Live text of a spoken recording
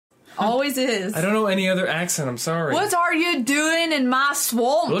Always is. I don't know any other accent. I'm sorry. What are you doing in my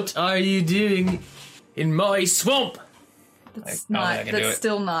swamp? What are you doing in my swamp? That's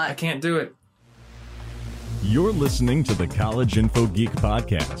still not. I can't do it. You're listening to the College Info Geek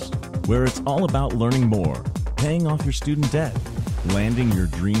Podcast, where it's all about learning more, paying off your student debt, landing your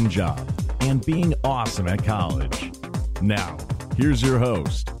dream job, and being awesome at college. Now, here's your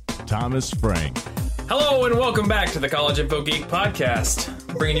host, Thomas Frank. Hello and welcome back to the College Info Geek Podcast.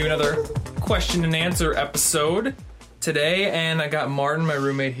 Bringing you another question and answer episode today, and I got Martin, my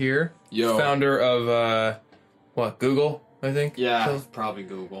roommate here, founder of Google, I think. Yeah, so, probably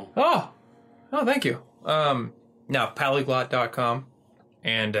Google. Oh, thank you. Now polyglot.com,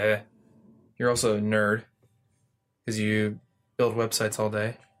 and you're also a nerd because you build websites all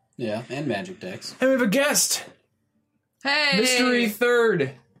day. Yeah, and magic decks. And we have a guest. Hey, Mystery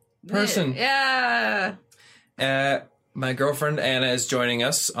third person. Yeah. My girlfriend Anna is joining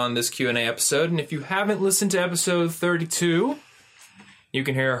us on this Q&A episode, and if you haven't listened to episode 32, you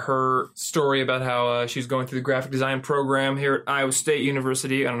can hear her story about how she's going through the graphic design program here at Iowa State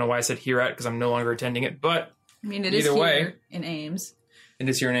University. I don't know why I said here at, because I'm no longer attending it, but I mean, it is either way, here in Ames. It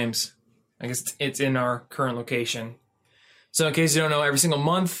is here in Ames. I guess it's in our current location. So in case you don't know, every single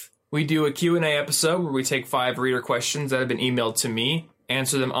month we do a Q&A episode where we take 5 reader questions that have been emailed to me,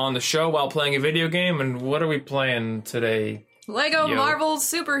 answer them on the show while playing a video game. And what are we playing today? Lego Marvel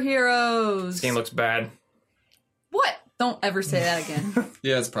Superheroes. This game looks bad. What? Don't ever say that again.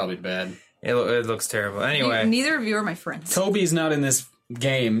 Yeah, it's probably bad. It looks terrible. Anyway. Neither of you are my friends. Toby's not in this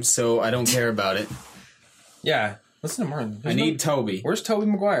game, so I don't care about it. Yeah. Listen to Martin. I need Toby. Where's Tobey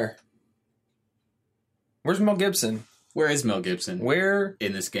Maguire? Where's Mel Gibson? Where is Mel Gibson? Where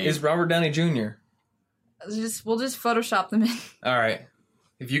in this game is Robert Downey Jr.? We'll just Photoshop them in. All right.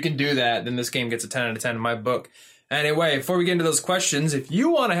 If you can do that, then this game gets a 10 out of 10 in my book. Anyway, before we get into those questions, if you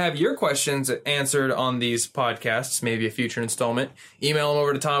want to have your questions answered on these podcasts, maybe a future installment, email them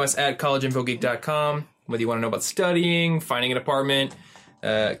over to Thomas at collegeinfogeek.com. Whether you want to know about studying, finding an apartment,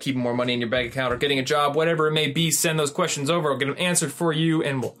 keeping more money in your bank account, or getting a job, whatever it may be, send those questions over. I'll get them answered for you,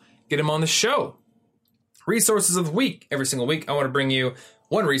 and we'll get them on the show. Resources of the week. Every single week, I want to bring you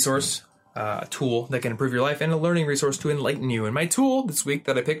one resource, a tool that can improve your life, and a learning resource to enlighten you. And my tool this week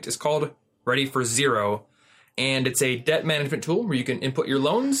that I picked is called Ready for Zero. And it's a debt management tool where you can input your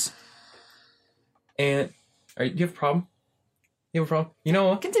loans. And do you have a problem? You have a problem? You know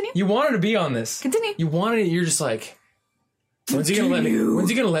what? Continue. You wanted to be on this. Continue. You wanted it. You're just like, when's he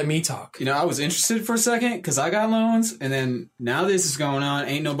gonna let me talk? You know, I was interested for a second because I got loans, and then now this is going on.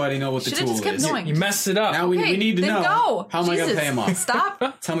 Ain't nobody know what the tool just kept is. going. You messed it up. Now we need to know how am I gonna pay them off?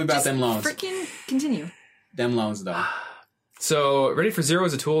 Stop. Tell me about them loans. Freaking continue. Them loans though. So Ready for Zero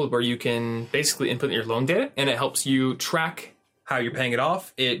is a tool where you can basically input your loan data, and it helps you track how you're paying it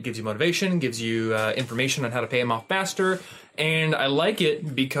off. It gives you motivation, gives you information on how to pay them off faster. And I like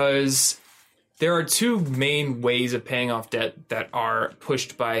it because there are 2 main ways of paying off debt that are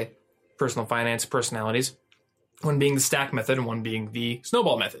pushed by personal finance personalities. One being the stack method and one being the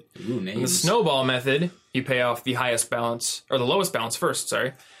snowball method. Ooh, names. In the snowball method, you pay off the highest balance, or the lowest balance first,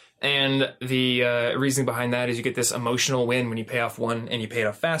 sorry. And the reasoning behind that is you get this emotional win when you pay off one and you pay it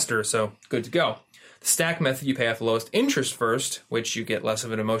off faster, so good to go. The stack method, you pay off the lowest interest first, which you get less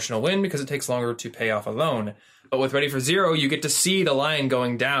of an emotional win because it takes longer to pay off a loan. But with Ready for Zero, you get to see the line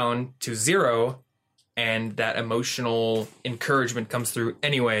going down to 0, and that emotional encouragement comes through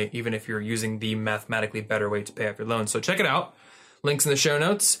anyway, even if you're using the mathematically better way to pay off your loan. So check it out. Links in the show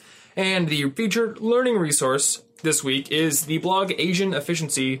notes. And the featured learning resource this week is the blog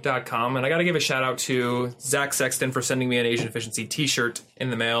AsianEfficiency.com. And I got to give a shout out to Zach Sexton for sending me an Asian Efficiency t-shirt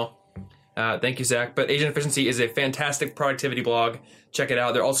in the mail. Thank you, Zach. But Asian Efficiency is a fantastic productivity blog. Check it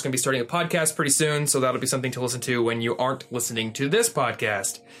out. They're also going to be starting a podcast pretty soon, so that'll be something to listen to when you aren't listening to this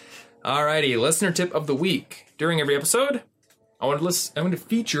podcast. Alrighty, listener tip of the week. During every episode, I'm going to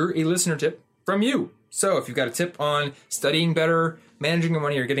feature a listener tip from you. So if you've got a tip on studying better, managing your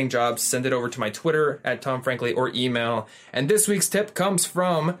money, or getting jobs, send it over to my Twitter at TomFrankly or email. And this week's tip comes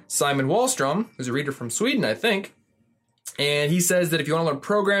from Simon Wallstrom, who's a reader from Sweden, I think. And he says that if you want to learn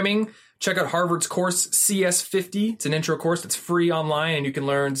programming, check out Harvard's course CS50. It's an intro course that's free online, and you can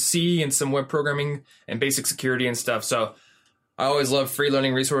learn C and some web programming and basic security and stuff. So I always love free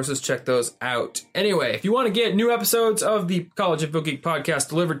learning resources. Check those out. Anyway, if you want to get new episodes of the College Info Geek podcast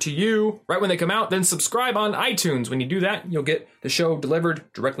delivered to you right when they come out, then subscribe on iTunes. When you do that, you'll get the show delivered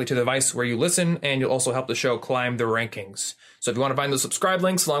directly to the device where you listen, and you'll also help the show climb the rankings. So if you want to find those subscribe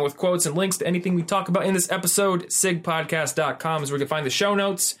links along with quotes and links to anything we talk about in this episode, sigpodcast.com is where you can find the show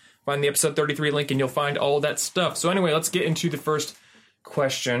notes, find the episode 33 link, and you'll find all that stuff. So anyway, let's get into the first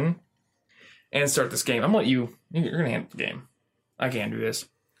question. and start this game. I'm gonna let you. You're gonna handle the game. I can't do this.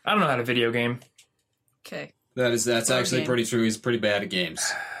 I don't know how to video game. Okay. That's actually game. pretty true. He's pretty bad at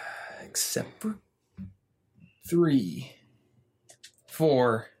games. Except for 3,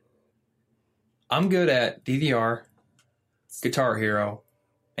 4. I'm good at DDR, Guitar Hero,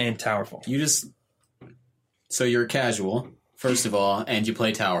 and Towerfall. So you're casual, first of all, and you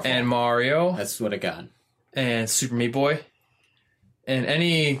play Towerfall. And Mario. That's what I got. And Super Meat Boy. And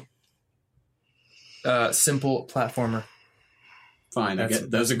any simple platformer. Fine.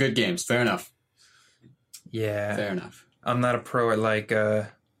 Those are good games. Fair enough. Yeah. Fair enough. I'm not a pro at like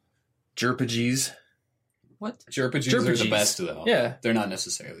JRPGs. What? JRPGs are the best, though. Yeah. They're not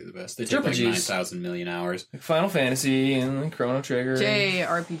necessarily the best. They take like JRPGs. 9,000 million hours. Like Final Fantasy and like Chrono Trigger.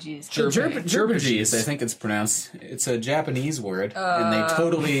 JRPGs. JRPGs, I think it's pronounced. It's a Japanese word, and they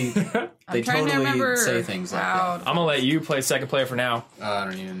totally say things like that. I'm gonna let you play second player for now. I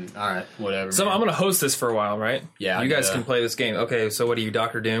don't even. All right, whatever. So man. I'm gonna host this for a while, right? Yeah, You guys yeah. can play this game. Okay, so what are you,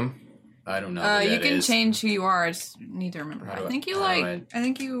 Dr. Doom? I don't know. Who You that can is. change who you are. I just need to remember. How do I I- think you how like. do I- I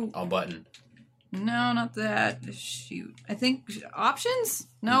think you. I'll button. No, not that. Shoot. I think options.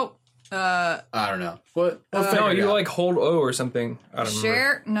 Nope. I don't know. What? No, you like hold O or something. I don't remember.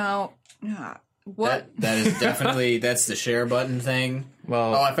 Share. No. What? That is definitely that's the share button thing.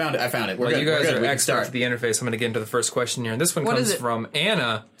 Well, Oh, I found it. We're well, good. you guys We're good. are We can experts start. at the interface. I'm gonna get into the first question here, and this one What comes is it? from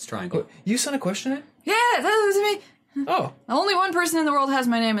Anna. It's triangle. You sent a question in? Yeah, that was me. Oh. Only one person in the world has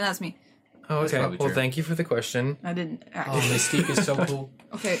my name, and that's me. Oh, okay. probably Well, true. thank you for the question. I didn't. Oh, Mystique is so cool.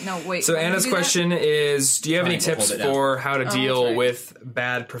 Okay, no, wait. So How do you Anna's do that? question is, do you have any Triangle, tips hold it down. for how to deal that's right. with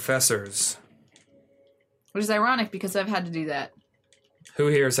bad professors? Which is ironic because I've had to do that. Who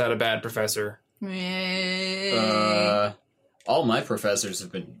here has had a bad professor? All my professors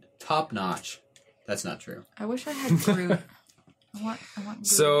have been top notch. That's not true. I wish I had Groot. I want Groot.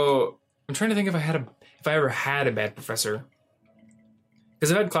 So I'm trying to think if I ever had a bad professor.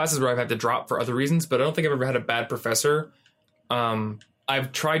 Because I've had classes where I've had to drop for other reasons, but I don't think I've ever had a bad professor.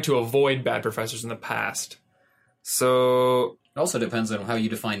 I've tried to avoid bad professors in the past. So It also depends on how you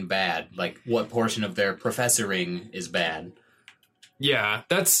define bad. Like, what portion of their professoring is bad. yeah,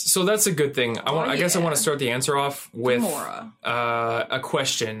 that's a good thing. I guess I want to start the answer off with Gamora. a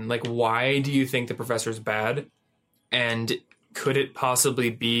question. Like, why do you think the professor is bad? And could it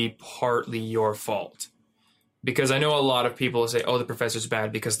possibly be partly your fault? Because I know a lot of people say, oh, the professor's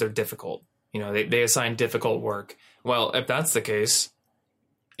bad because they're difficult. You know, they assign difficult work. Well, if that's the case,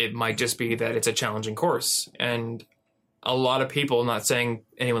 it might just be that it's a challenging course. And a lot of people, not saying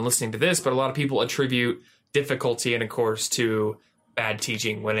anyone listening to this, but a lot of people attribute difficulty in a course to bad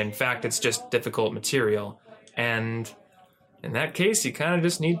teaching, when in fact it's just difficult material. And in that case, you kind of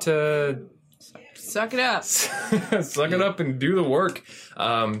just need to Suck it up. suck it up and do the work.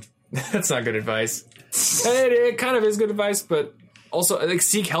 That's not good advice. It kind of is good advice, but also like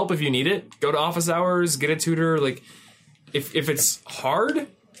seek help if you need it. Go to office hours, get a tutor. Like if it's hard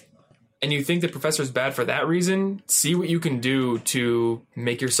and you think the professor is bad for that reason, see what you can do to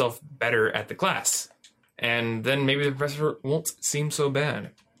make yourself better at the class. And then maybe the professor won't seem so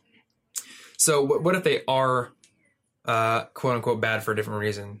bad. So what if they are quote unquote bad for a different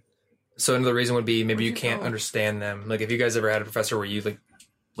reason? So another reason would be maybe you can't understand them. Like, have you guys ever had a professor where you like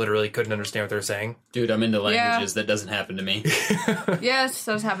literally couldn't understand what they were saying? Dude, I'm into languages. That doesn't happen to me. Yes,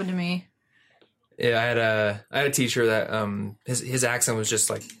 that's happened to me. Yeah, I had a teacher that his accent was just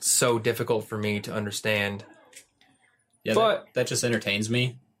like so difficult for me to understand. Yeah, But- that just entertains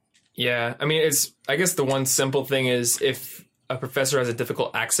me. Yeah, I mean, I guess the one simple thing is if a professor has a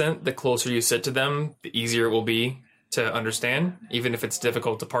difficult accent, the closer you sit to them, the easier it will be to understand, even if it's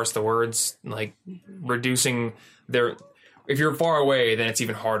difficult to parse the words. Like reducing if you're far away, then it's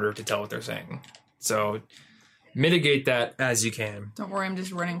even harder to tell what they're saying. So mitigate that as you can. Don't worry, I'm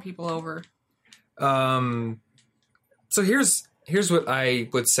just running people over. So here's what I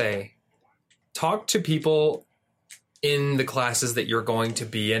would say. Talk to people in the classes that you're going to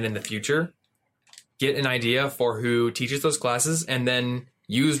be in the future. Get an idea for who teaches those classes, and then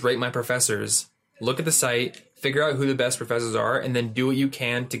use Rate My Professors. Look at the site, figure out who the best professors are, and then do what you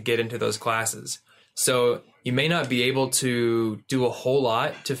can to get into those classes. So you may not be able to do a whole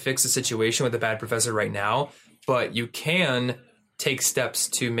lot to fix the situation with a bad professor right now, but you can take steps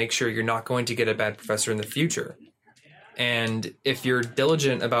to make sure you're not going to get a bad professor in the future. And if you're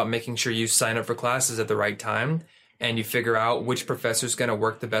diligent about making sure you sign up for classes at the right time and you figure out which professor is going to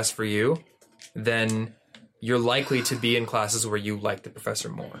work the best for you, then you're likely to be in classes where you like the professor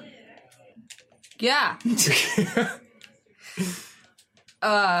more. Yeah.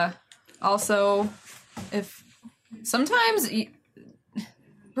 Also, if sometimes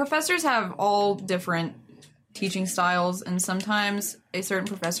professors have all different teaching styles, and sometimes a certain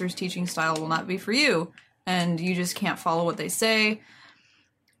professor's teaching style will not be for you, and you just can't follow what they say.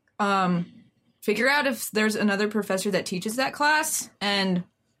 Figure out if there's another professor that teaches that class, and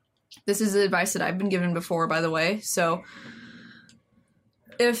this is advice that I've been given before, by the way. So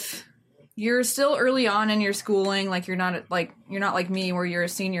if you're still early on in your schooling, like you're not like me where you're a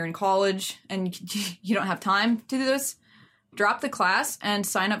senior in college and you don't have time to do this, drop the class and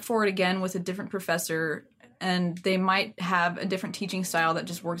sign up for it again with a different professor, and they might have a different teaching style that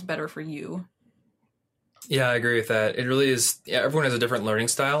just works better for you. Yeah, I agree with that. It really is. Yeah, everyone has a different learning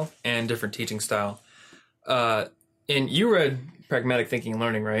style and different teaching style. And you read Pragmatic Thinking and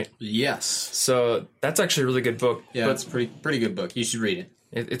Learning, right? Yes. So that's actually a really good book. Yeah, it's a pretty good book. You should read it.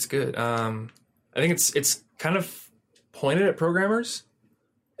 It's good. I think it's kind of pointed at programmers.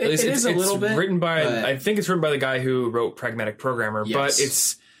 At least it is a little bit. Written by, I think it's written by the guy who wrote Pragmatic Programmer. Yes. But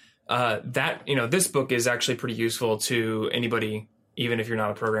it's this book is actually pretty useful to anybody, even if you're not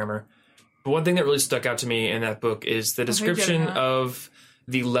a programmer. But one thing that really stuck out to me in that book is the description of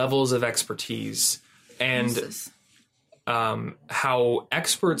the levels of expertise and how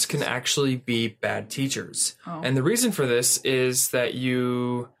experts can actually be bad teachers. Oh. And the reason for this is that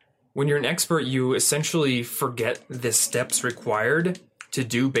when you're an expert, you essentially forget the steps required to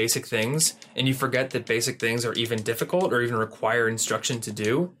do basic things, and you forget that basic things are even difficult or even require instruction to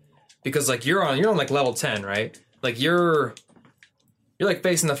do. Because like you're on like level 10, right? Like you're like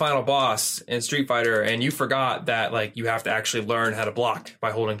facing the final boss in Street Fighter, and you forgot that like you have to actually learn how to block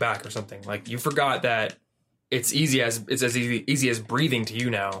by holding back or something. Like you forgot that it's as easy as breathing to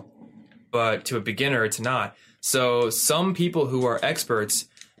you now, but to a beginner it's not. So some people who are experts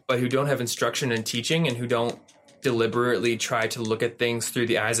but who don't have instruction in teaching and who don't deliberately try to look at things through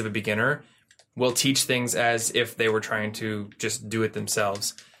the eyes of a beginner will teach things as if they were trying to just do it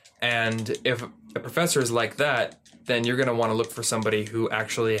themselves. And if a professor is like that, then you're going to want to look for somebody who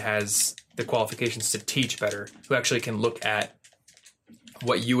actually has the qualifications to teach better, who actually can look at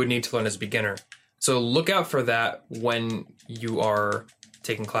what you would need to learn as a beginner. So look out for that when you are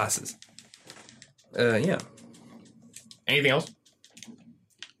taking classes. Yeah. Anything else?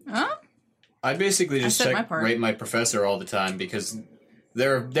 Huh? I basically just rate my professor all the time, because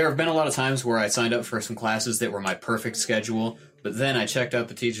there have been a lot of times where I signed up for some classes that were my perfect schedule, but then I checked out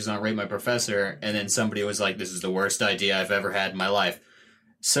the teachers on Rate My Professor, and then somebody was like, this is the worst idea I've ever had in my life.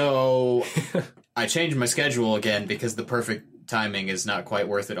 So I changed my schedule again, because the perfect timing is not quite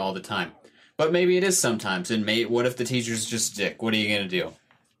worth it all the time. But maybe it is sometimes, and what if the teacher's just a dick? What are you going to do?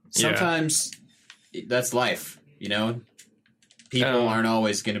 Sometimes that's life, you know? People aren't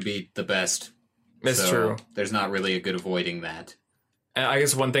always going to be the best. That's true. There's not really a good avoiding that. And I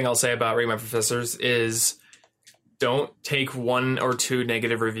guess one thing I'll say about Rate My Professors is don't take 1 or 2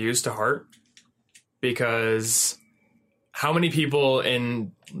 negative reviews to heart, because how many people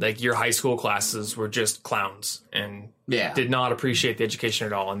in like your high school classes were just clowns and did not appreciate the education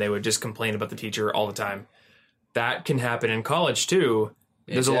at all, and they would just complain about the teacher all the time. That can happen in college too.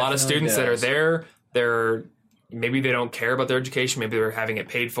 There's a lot of students that are there. Maybe they don't care about their education. Maybe they're having it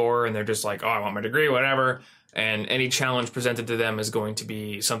paid for, and they're just like, oh, I want my degree, whatever. And any challenge presented to them is going to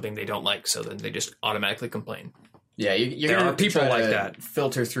be something they don't like, so then they just automatically complain. Yeah, there are people like that.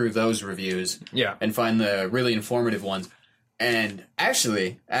 Filter through those reviews, and find the really informative ones. And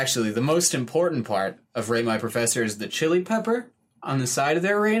actually, the most important part of Rate My Professor is the chili pepper on the side of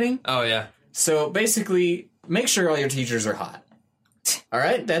their rating. Oh yeah. So basically, make sure all your teachers are hot. All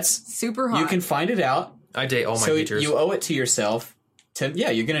right, that's super hot. You can find it out. I date all my teachers. So you owe it to yourself. You're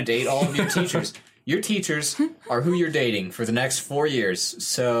going to date all of your teachers. Your teachers are who you're dating for the next 4 years,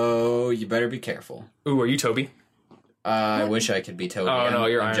 so you better be careful. Ooh, are you Toby? I wish I could be Toby. Oh, no,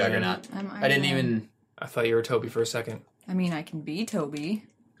 you're I'm Juggernaut. I didn't even... I thought you were Toby for a second. I mean, I can be Toby.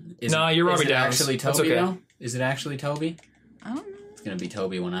 No, you're Robbie Downs. Is it actually Toby, though? Is it actually Toby? I don't know. It's going to be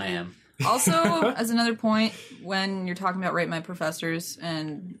Toby when I am. Also, as another point, when you're talking about Rate My Professors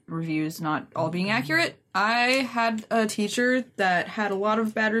and reviews not all being accurate, I had a teacher that had a lot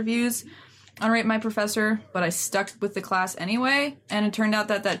of bad reviews on Rate My Professor, but I stuck with the class anyway, and it turned out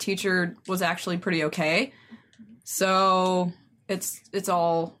that teacher was actually pretty okay. So it's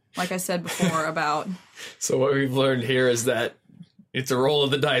all, like I said before, about... So what we've learned here is that it's a roll of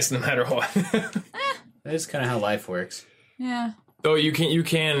the dice no matter what. That is kind of how life works. Yeah. Though you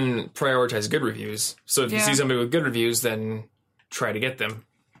can prioritize good reviews. So if you see somebody with good reviews, then try to get them.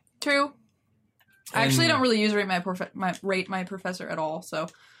 True. I actually don't really use Rate My Professor at all, so...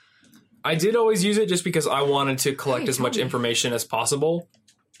 I did always use it just because I wanted to collect as much information as possible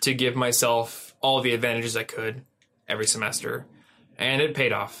to give myself all the advantages I could every semester. And it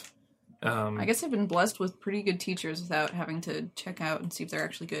paid off. I guess I've been blessed with pretty good teachers without having to check out and see if they're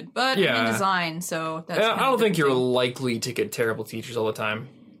actually good. But Yeah. I'm in design, so that's I don't think you're thing. likely to get terrible teachers all the time.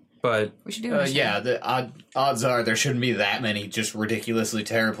 But We should do it. Yeah, the odds are there shouldn't be that many just ridiculously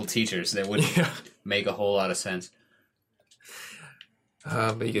terrible teachers. That would make a whole lot of sense.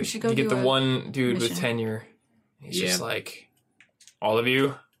 but you should go get do the a one dude with mission. tenure. He's just like, all of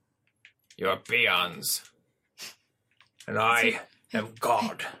you, you're peons. And I am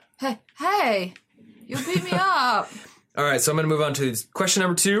God. Hey, you beat me up. All right, so I'm going to move on to question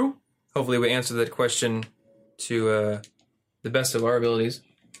number 2. Hopefully we answer that question to the best of our abilities.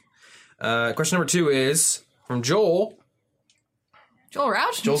 Question number 2 is from Joel. Joel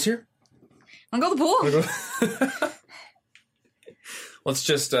Roush? Joel's here? Wanna go to the pool? Let's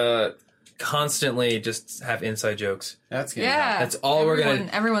just constantly just have inside jokes. That's gonna Yeah. That's all we're going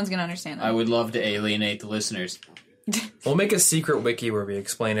to... Everyone's gonna understand that. I would love to alienate the listeners. We'll make a secret wiki where we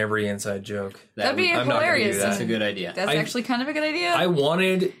explain every inside joke. That'd be I'm not gonna do hilarious. that. That's a good idea. That's actually kind of a good idea. I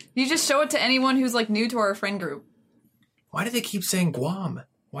wanted... You just show it to anyone who's like new to our friend group. Why do they keep saying Guam?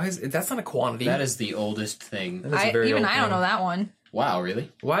 Why is... That's not a quantity. That is the oldest thing. That is a very old I don't thing. know that one. Wow,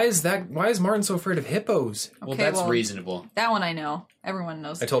 really? Why is Martin so afraid of hippos? Well, Okay, that's reasonable. That one I know. Everyone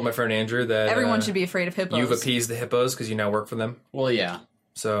knows. I told my friend Andrew that... Everyone should be afraid of hippos. You've appeased the hippos because you now work for them. Well, yeah,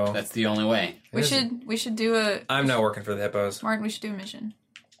 So... that's the only way. We should do a I'm not working for the hippos. Martin. We should do a mission.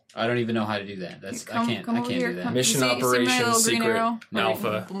 I don't even know how to do that. That's Come I over can't here. do that. Come- Mission see my Operation little green Secret arrow? Or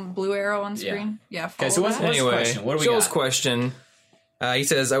Alpha. blue arrow on Yeah. screen. Yeah. Okay, so what's that. the Anyway, question? What do we Joel's got? question. He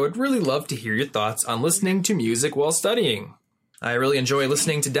says, I would really love to hear your thoughts on listening to music while studying. I really enjoy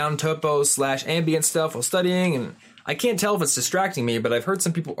listening to down-tempo / ambient stuff while studying, and I can't tell if it's distracting me, but I've heard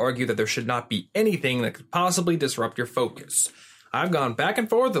some people argue that there should not be anything that could possibly disrupt your focus. I've gone back and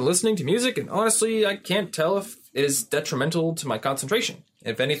forth in listening to music, and honestly, I can't tell if it is detrimental to my concentration.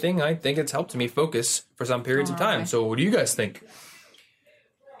 If anything, I think it's helped me focus for some periods of time. Alright. So what do you guys think?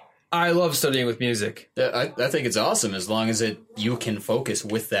 I love studying with music. I think it's awesome as long as you can focus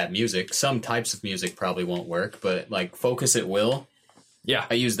with that music. Some types of music probably won't work, but like focus at will. Yeah.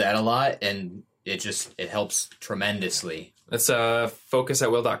 I use that a lot, and it helps tremendously. That's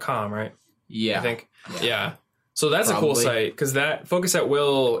focusatwill.com, right? Yeah, I think. Yeah. So that's a cool Probably. site because that Focus at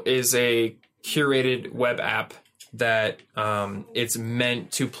Will is a curated web app that it's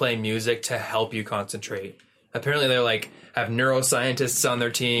meant to play music to help you concentrate. Apparently they're like have neuroscientists on their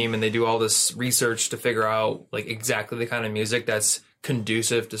team and they do all this research to figure out like exactly the kind of music that's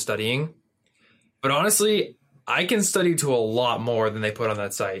conducive to studying. But honestly, I can study to a lot more than they put on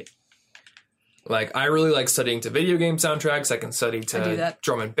that site. Like, I really like studying to video game soundtracks. I can study I do to that.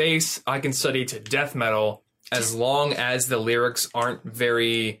 drum and bass. I can study to death metal as long as the lyrics aren't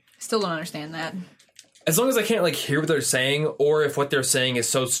very... Still don't understand that. As long as I can't, like, hear what they're saying, or if what they're saying is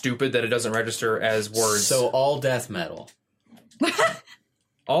so stupid that it doesn't register as words. So all death metal.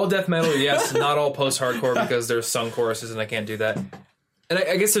 All death metal, yes. Not all post-hardcore because there's sung choruses and I can't do that. And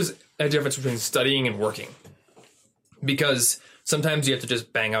I guess there's a difference between studying and working. Because sometimes you have to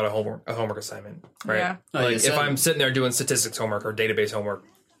just bang out a homework assignment, right? Yeah. Like, yeah, if I'm sitting there doing statistics homework or database homework,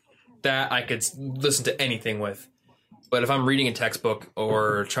 that I could listen to anything with. But if I'm reading a textbook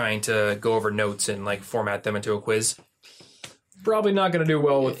or trying to go over notes and like format them into a quiz, probably not going to do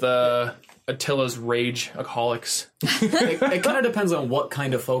well with Attila's Rage Alcoholics. It kind of depends on what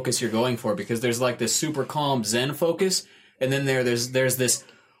kind of focus you're going for, because there's like this super calm Zen focus, and then there's this,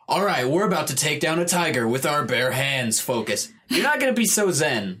 all right, we're about to take down a tiger with our bare hands focus. You're not going to be so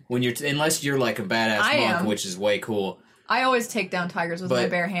Zen when unless you're like a badass I monk, am. which is way cool. I always take down tigers with But- my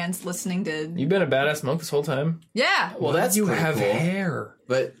bare hands, listening to. You've been a badass monk this whole time? Yeah. Well, that's You pretty have cool. hair.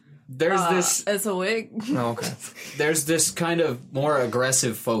 But there's this As a wig. Oh, okay. there's this kind of more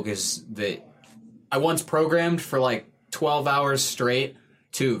aggressive focus that I once programmed for like 12 hours straight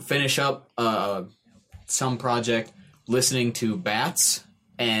to finish up some project listening to bats,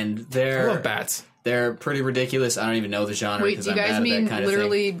 and I love bats. they're pretty ridiculous. I don't even know the genre Wait, because do you I'm guys bad at mean that kind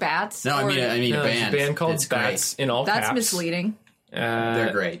literally of thing. bats? No, I Or- mean a No, band. There's a band called It's Bats in all That's caps. misleading.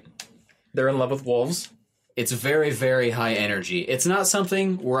 They're great. They're in love with wolves. It's very, very high energy. It's not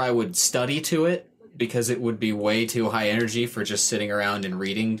something where I would study to it, because it would be way too high energy for just sitting around and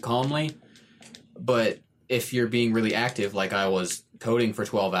reading calmly. But if you're being really active, like I was coding for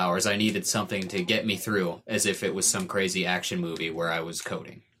 12 hours, I needed something to get me through, as if it was some crazy action movie where I was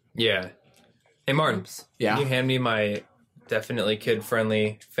coding. Yeah. Hey, Martin. Yeah? Can you hand me my definitely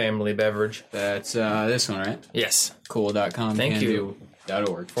kid-friendly family beverage? That's this one, right? Yes. Cool.com. Thank you.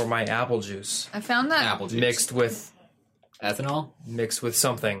 .org. For my apple juice. I found that. Apple juice. Mixed with Ethanol?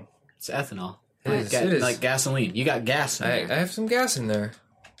 something. It's ethanol. It is. Like gasoline. You got gas in there. I have some gas in there.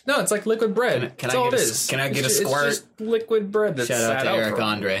 No, it's like liquid bread. That's all it is. Can I get a squirt? It's just liquid bread that's Shout out to Eric for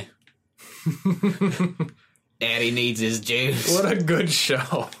Andre. Daddy needs his juice. What a good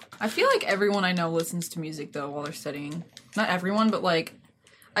show. I feel like everyone I know listens to music, though, while they're studying. Not everyone, but, like,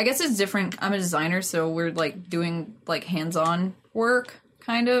 I guess it's different. I'm a designer, so we're, like, doing, like, hands-on work,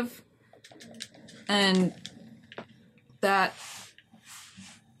 kind of. And that...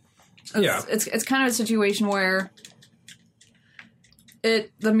 It's kind of a situation where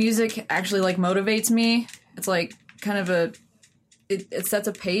the music actually, like, motivates me. It's, like, kind of it sets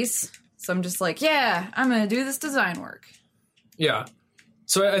a pace. So I'm just like, yeah, I'm going to do this design work. Yeah.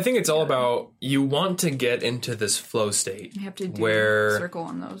 So I think it's all about, you want to get into this flow state. You have to do where a circle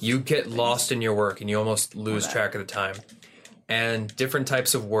on those. You get lost in your work and you almost lose track of the time. And different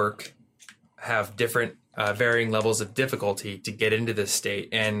types of work have different varying levels of difficulty to get into this state.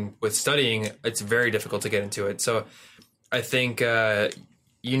 And with studying, it's very difficult to get into it. So I think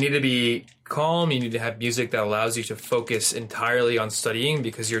you need to be calm. You need to have music that allows you to focus entirely on studying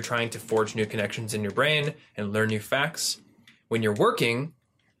because you're trying to forge new connections in your brain and learn new facts. When you're working,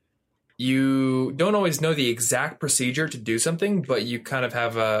 you don't always know the exact procedure to do something, but you kind of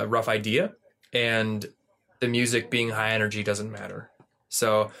have a rough idea, and the music being high energy doesn't matter.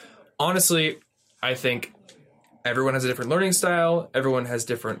 So honestly, I think everyone has a different learning style. Everyone has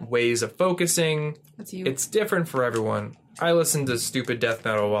different ways of focusing. That's you. It's different for everyone. I listen to stupid death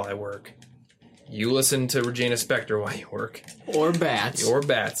metal while I work. You listen to Regina Spektor while you work. Or Bats.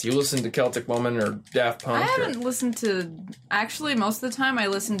 You listen to Celtic Woman or Daft Punk. I haven't listened to... Actually, most of the time I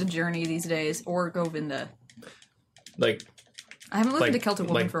listen to Journey these days, or Govinda. Like... I haven't listened to Celtic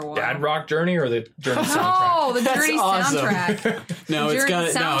Woman for a while. Dad Rock Journey or the Journey soundtrack? Oh, the Journey soundtrack. No, it's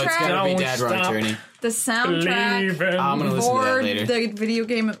gotta be Dad Rock Journey. The soundtrack I'm gonna listen to that later. The video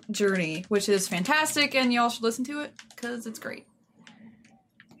game Journey, which is fantastic, and y'all should listen to it, because it's great.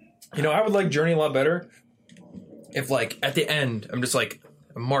 You know, I would like Journey a lot better if, like, at the end, I'm just, like,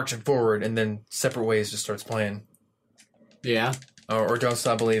 marching forward, and then Separate Ways just starts playing. Yeah. Or Don't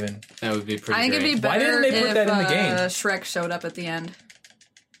Stop Believing. That would be pretty great. I think it'd be better. Why didn't they put that in the game? Shrek showed up at the end.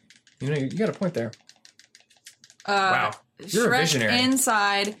 You know, you got a point there. Wow. You're Shrek a visionary.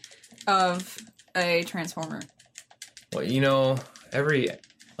 Inside of a Transformer. Well, you know,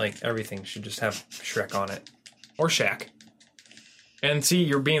 everything should just have Shrek on it. Or Shaq. And see,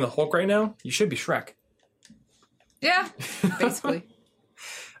 you're being the Hulk right now? You should be Shrek. Yeah, basically.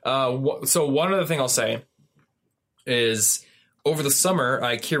 So one other thing I'll say is, over the summer,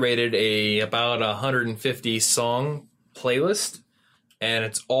 I curated about 150 song playlist, and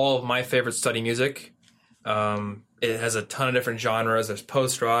it's all of my favorite study music. It has a ton of different genres. There's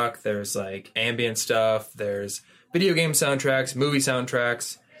post-rock, there's like ambient stuff, there's video game soundtracks, movie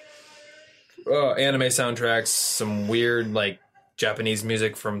soundtracks, anime soundtracks, some weird like Japanese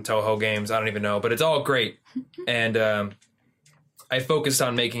music from Toho games. I don't even know, but it's all great. And I focused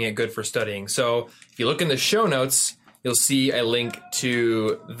on making it good for studying. So if you look in the show notes, you'll see a link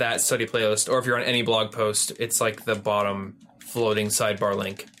to that study playlist. Or if you're on any blog post, it's like the bottom floating sidebar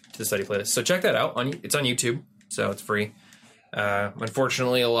link to the study playlist. So check that out. It's on YouTube, so it's free.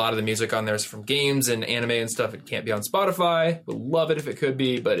 Unfortunately, a lot of the music on there is from games and anime and stuff. It can't be on Spotify. Would love it if it could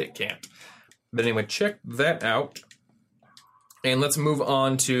be, but it can't. But anyway, check that out. And let's move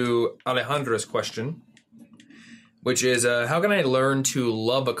on to Alejandra's question, which is, how can I learn to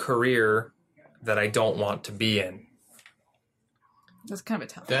love a career that I don't want to be in? That's kind of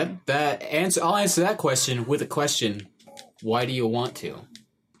a tough one. I'll answer that question with a question. Why do you want to?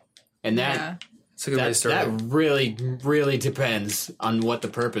 And that's a good way to start. That really, really depends on what the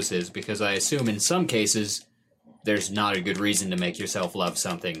purpose is, because I assume in some cases there's not a good reason to make yourself love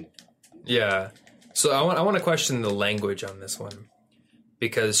something. Yeah. So I want to question the language on this one,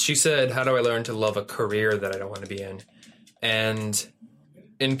 because she said, how do I learn to love a career that I don't want to be in? And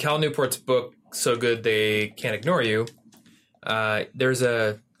in Cal Newport's book, So Good They Can't Ignore You, there's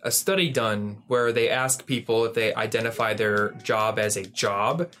a study done where they ask people if they identify their job as a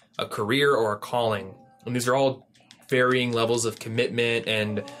job, a career, or a calling. And these are all varying levels of commitment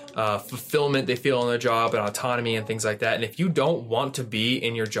and fulfillment they feel in their job and autonomy and things like that. And if you don't want to be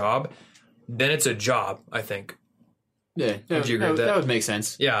in your job, then it's a job, I think. Yeah, would you agree with that? That would make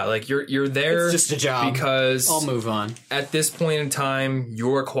sense. Yeah, like you're there. It's just a job. Because I'll move on. At this point in time,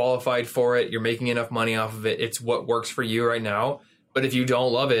 you're qualified for it. You're making enough money off of it. It's what works for you right now. But if you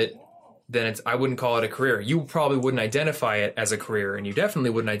don't love it, then I wouldn't call it a career. You probably wouldn't identify it as a career, and you definitely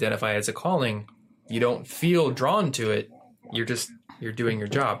wouldn't identify it as a calling. You don't feel drawn to it. You're doing your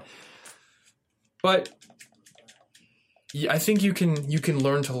job. But I think you can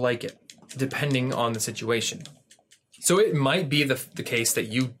learn to like it. depending on the situation. So it might be the case that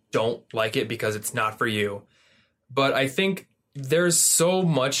you don't like it because it's not for you. But I think there's so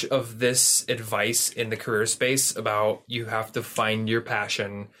much of this advice in the career space about you have to find your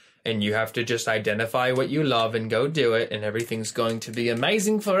passion and you have to just identify what you love and go do it, and everything's going to be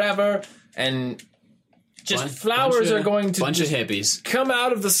amazing forever, and just flowers are going to bunch of hippies come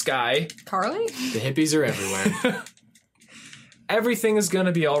out of the sky. Carly? The hippies are everywhere. Everything is going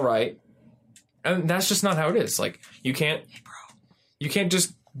to be all right. And that's just not how it is. Like, you can't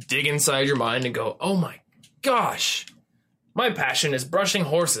just dig inside your mind and go, oh my gosh, my passion is brushing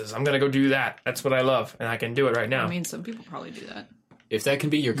horses. I'm going to go do that. That's what I love, and I can do it right now. I mean, some people probably do that. If that can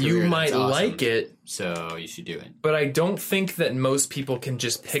be your career, you might awesome. like it. So you should do it. But I don't think that most people can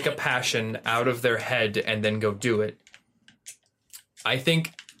just pick a passion out of their head and then go do it. I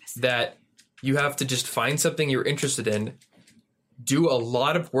think that you have to just find something you're interested in, do a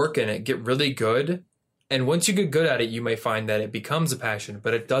lot of work in it, get really good, and once you get good at it, you may find that it becomes a passion,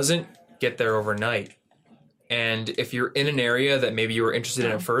 but it doesn't get there overnight. And if you're in an area that maybe you were interested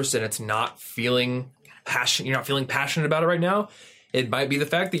in at first and it's not feeling passion, you're not feeling passionate about it right now, it might be the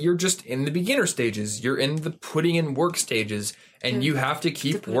fact that you're just in the beginner stages. You're in the putting in work stages, and you have to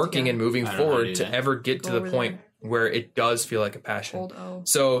keep working and moving forward to ever get to the point where it does feel like a passion.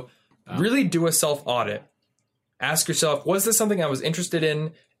 So really do a self-audit. Ask yourself, was this something I was interested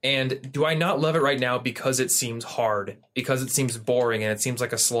in? And do I not love it right now because it seems hard, because it seems boring and it seems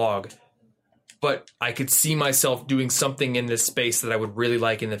like a slog? But I could see myself doing something in this space that I would really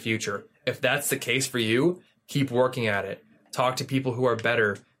like in the future. If that's the case for you, keep working at it. Talk to people who are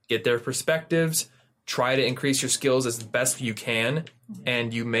better, get their perspectives, try to increase your skills as best you can,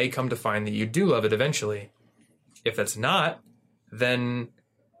 and you may come to find that you do love it eventually. If that's not, then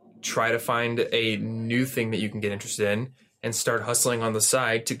try to find a new thing that you can get interested in and start hustling on the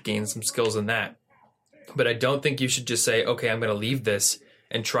side to gain some skills in that. But I don't think you should just say, okay, I'm going to leave this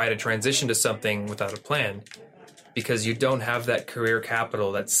and try to transition to something without a plan, because you don't have that career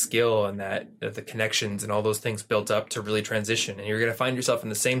capital, that skill, and that the connections and all those things built up to really transition. And you're going to find yourself in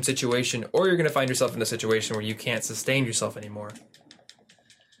the same situation, or you're going to find yourself in a situation where you can't sustain yourself anymore.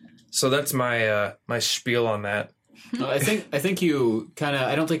 So that's my my spiel on that. I think you kind of,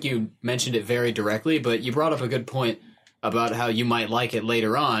 I don't think you mentioned it very directly, but you brought up a good point about how you might like it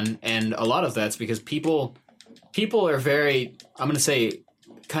later on, and a lot of that's because people are very, I'm going to say,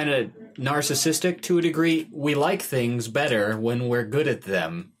 kind of narcissistic to a degree. We like things better when we're good at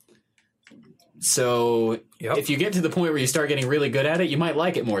them. So if you get to the point where you start getting really good at it, you might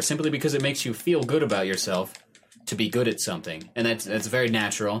like it more simply because it makes you feel good about yourself to be good at something. And that's very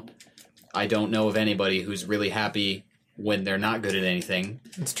natural. I don't know of anybody who's really happy when they're not good at anything.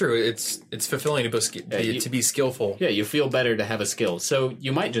 It's true. It's fulfilling to be skillful. Yeah, you feel better to have a skill. So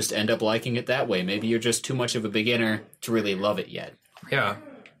you might just end up liking it that way. Maybe you're just too much of a beginner to really love it yet. Yeah.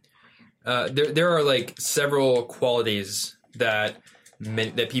 There are like several qualities that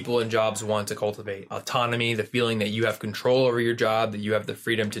people in jobs want to cultivate. Autonomy, the feeling that you have control over your job, that you have the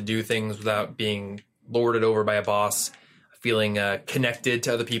freedom to do things without being lorded over by a boss, feeling connected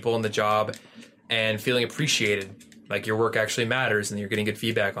to other people in the job, and feeling appreciated, like your work actually matters and you're getting good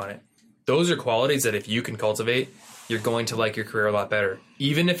feedback on it. Those are qualities that if you can cultivate, you're going to like your career a lot better,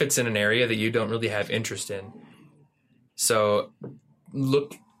 even if it's in an area that you don't really have interest in. So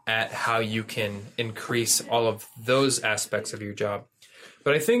look at how you can increase all of those aspects of your job.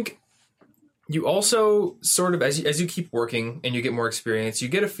 But I think you also sort of, as you keep working and you get more experience, you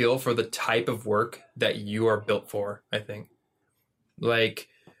get a feel for the type of work that you are built for, I think. Like,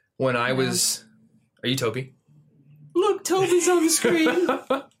 when I was... Are you Toby? Look, Toby's on the screen!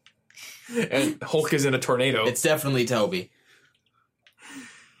 And Hulk is in a tornado. It's definitely Toby.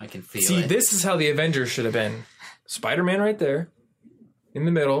 I can feel it. See, this is how the Avengers should have been. Spider-Man right there. In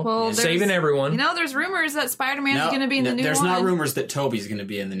the middle, saving everyone. You know, there's rumors that Spider-Man's going to be in the new one. There's not rumors that Toby's going to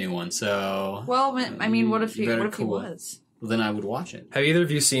be in the new one, so... Well, I mean, what if he was? Well, then I would watch it. Have either of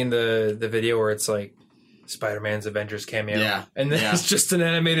you seen the video where it's like Spider-Man's Avengers cameo? Yeah. And then it's just an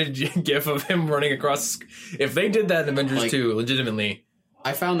animated gif of him running across... If they did that in Avengers 2, legitimately...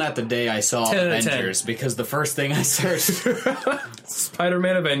 I found that the day I saw Avengers, because the first thing I searched...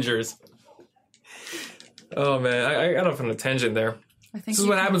 Spider-Man Avengers. Oh, man. I got off on a tangent there. This is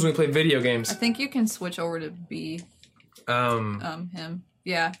what happens when we play video games. I think you can switch over to be him.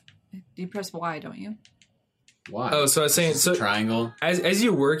 Yeah. You press Y, don't you? Why? Oh, so I was saying, so triangle. As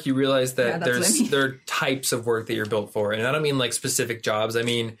you work, you realize that there are types of work that you're built for, and I don't mean like specific jobs. I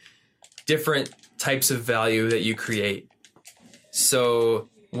mean different types of value that you create. So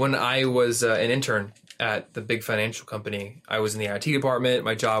when I was an intern at the big financial company, I was in the IT department.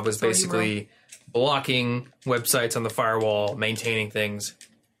 My job was basically blocking websites on the firewall, maintaining things.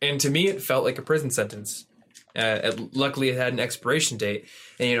 And to me, it felt like a prison sentence. Luckily, it had an expiration date.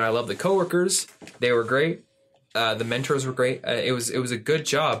 And, I love the coworkers. They were great. The mentors were great. It was a good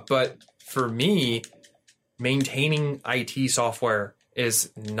job. But for me, maintaining IT software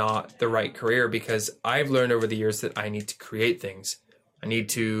is not the right career, because I've learned over the years that I need to create things. I need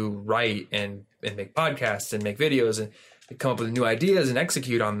to write and make podcasts and make videos and come up with new ideas and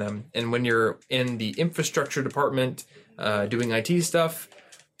execute on them. And when you're in the infrastructure department doing IT stuff,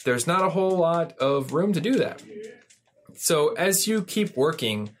 there's not a whole lot of room to do that. So as you keep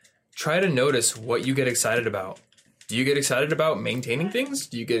working, try to notice what you get excited about. Do you get excited about maintaining things?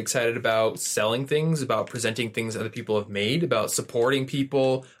 Do you get excited about selling things, about presenting things other people have made, about supporting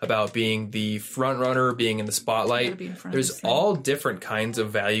people, about being the front runner, being in the spotlight? There's all different kinds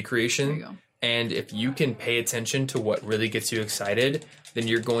of value creation. And if you can pay attention to what really gets you excited, then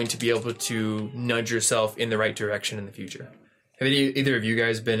you're going to be able to nudge yourself in the right direction in the future. Have either of you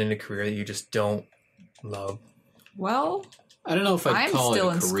guys been in a career that you just don't love? Well, I don't know if I'd call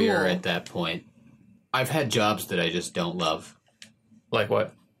it a career at that point. I've had jobs that I just don't love. Like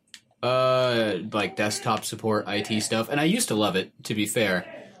what? Like desktop support, IT stuff. And I used to love it, to be fair.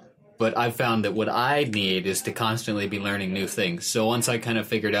 But I've found that what I need is to constantly be learning new things. So once I kind of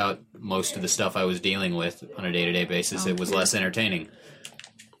figured out most of the stuff I was dealing with on a day-to-day basis, it was less entertaining.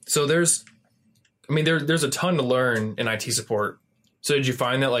 So there's a ton to learn in IT support. So did you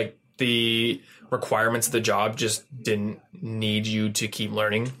find that like the requirements of the job just didn't need you to keep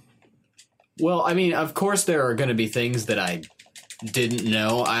learning? Well, I mean, of course there are going to be things that I didn't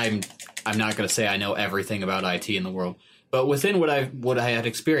know. I'm not going to say I know everything about IT in the world, but within what I had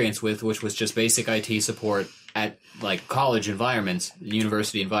experience with, which was just basic IT support at like college environments,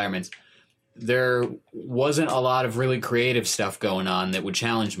 university environments, there wasn't a lot of really creative stuff going on that would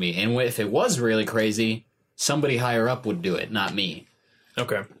challenge me. And if it was really crazy, somebody higher up would do it, not me.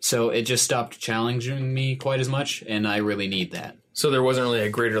 Okay. So it just stopped challenging me quite as much, and I really need that. So there wasn't really a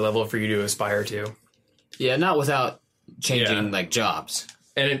greater level for you to aspire to. Yeah, not without changing like jobs.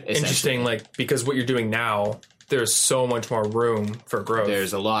 And interesting, like, because what you're doing now, there's so much more room for growth.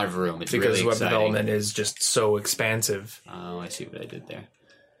 There's a lot of room. It's because really web exciting. Development is just so expansive. Oh, I see what I did there.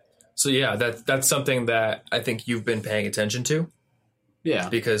 So yeah, that's something that I think you've been paying attention to. Yeah.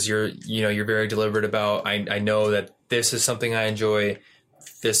 Because you're very deliberate about, I know that this is something I enjoy.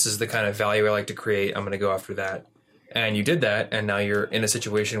 This is the kind of value I like to create. I'm going to go after that. And you did that, and now you're in a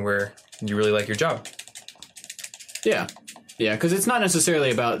situation where you really like your job. Yeah. Yeah, because it's not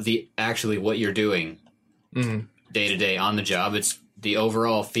necessarily about actually what you're doing day to day on the job. It's the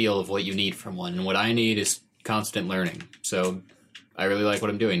overall feel of what you need from one. And what I need is constant learning. So I really like what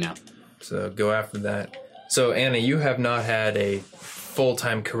I'm doing now. So go after that. So Anna, you have not had a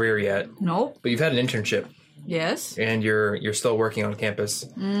full-time career yet. Nope. But you've had an internship. Yes. And you're still working on campus.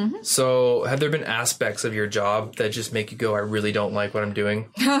 Mm-hmm. So have there been aspects of your job that just make you go, I really don't like what I'm doing?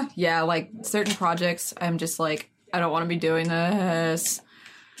 Yeah, like certain projects, I'm just like, I don't want to be doing this.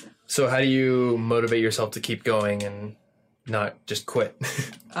 So how do you motivate yourself to keep going and not just quit?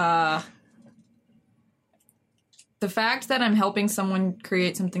 The fact that I'm helping someone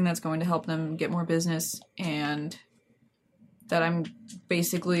create something that's going to help them get more business, and that I'm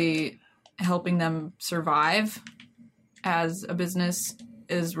basically helping them survive as a business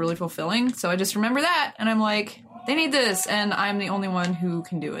is really fulfilling. So I just remember that, and I'm like, they need this, and I'm the only one who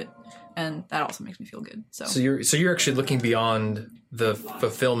can do it, and that also makes me feel good. So you're actually looking beyond the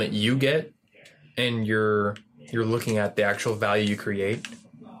fulfillment you get, and you're looking at the actual value you create,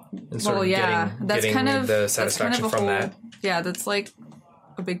 and sort of getting the satisfaction from that. Yeah, that's like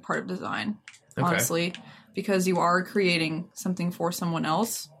a big part of design, honestly, because you are creating something for someone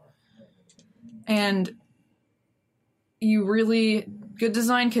else. And good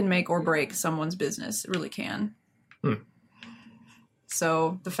design can make or break someone's business. It really can.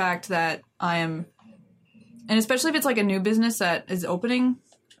 So the fact that and especially if it's like a new business that is opening,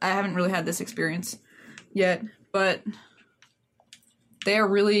 I haven't really had this experience yet, but they are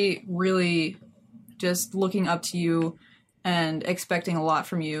really, really just looking up to you and expecting a lot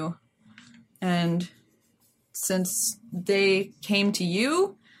from you. And since they came to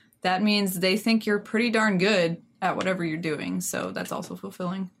you, that means they think you're pretty darn good at whatever you're doing. So that's also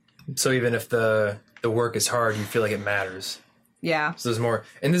fulfilling. So even if the work is hard, you feel like it matters. Yeah. So there's more.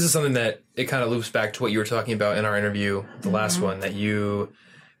 And this is something that it kind of loops back to what you were talking about in our interview, the last one, that you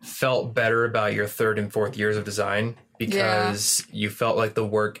felt better about your third and fourth years of design because you felt like the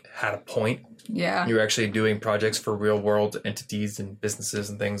work had a point. Yeah. You were actually doing projects for real world entities and businesses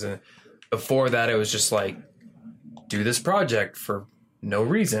and things. And Before that, it was just like, do this project for no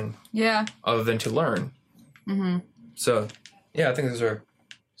reason. Yeah. Other than to learn. Mm-hmm. So, yeah, I think those are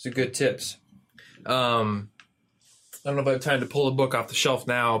good tips. I don't know if I have time to pull a book off the shelf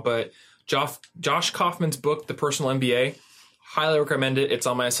now, but Josh Kaufman's book, The Personal MBA, highly recommend it. It's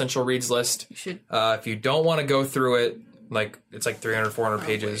on my essential reads list. You should. If you don't want to go through it, it's like 300, 400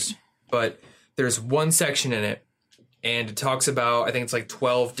 pages, but there's one section in it, and it talks about, I think it's like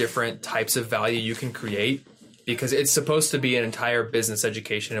 12 different types of value you can create, because it's supposed to be an entire business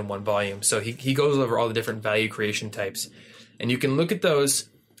education in one volume. So he goes over all the different value creation types, and you can look at those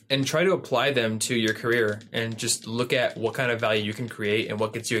and try to apply them to your career and just look at what kind of value you can create and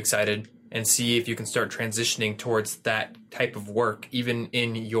what gets you excited, and see if you can start transitioning towards that type of work, even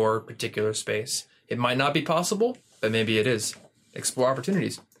in your particular space. It might not be possible, but maybe it is. Explore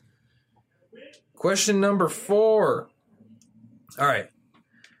opportunities. Question number 4. All right.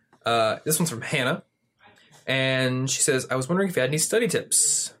 This one's from Hannah. And she says, I was wondering if you had any study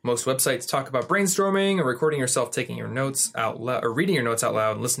tips. Most websites talk about brainstorming or recording yourself taking your notes out loud, or reading your notes out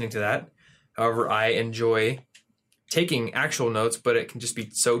loud and listening to that. However, I enjoy taking actual notes, but it can just be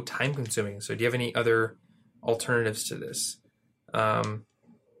so time consuming. So do you have any other alternatives to this?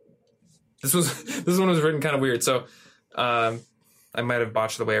 This one was written kind of weird. So I might have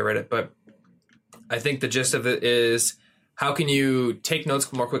botched the way I read it, but I think the gist of it is, how can you take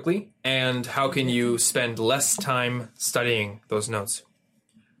notes more quickly, and how can you spend less time studying those notes?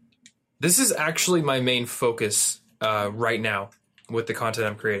 This is actually my main focus right now with the content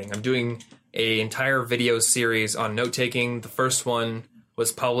I'm creating. I'm doing an entire video series on note-taking. The first one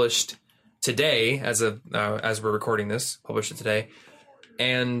was published today, as we're recording this, published it today.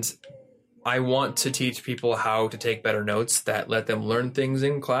 And I want to teach people how to take better notes that let them learn things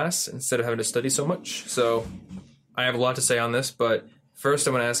in class instead of having to study so much. So I have a lot to say on this, but first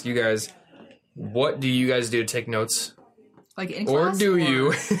I'm going to ask you guys, what do you guys do to take notes? Like in class? Or do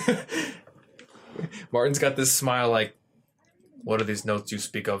you? Martin's got this smile like, what are these notes you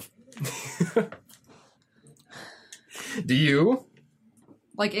speak of? Do you?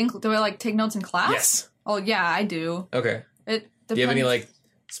 Do I take notes in class? Yes. Oh yeah, I do. Okay. It depends. Do you have any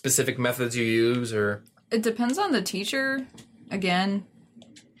specific methods you use, or? It depends on the teacher, again,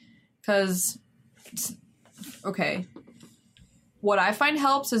 because okay, what I find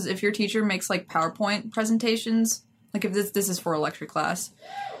helps is if your teacher makes PowerPoint presentations, if this is for a lecture class,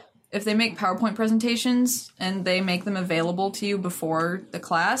 if they make PowerPoint presentations and they make them available to you before the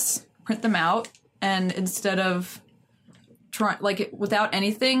class, print them out, and instead of without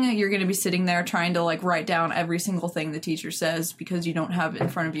anything, you're going to be sitting there trying to write down every single thing the teacher says because you don't have in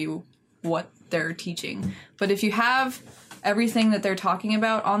front of you what they're teaching. But if you have everything that they're talking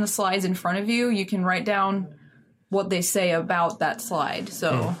about on the slides in front of you, you can write down what they say about that slide.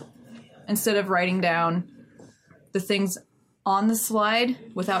 So instead of writing down the things on the slide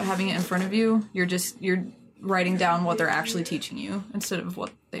without having it in front of you, you're writing down what they're actually teaching you instead of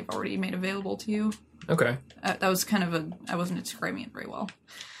what they've already made available to you. Okay. That was kind of I wasn't describing it very well.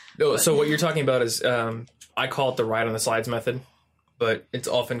 No, so what you're talking about is, I call it the write on the slides method, but it's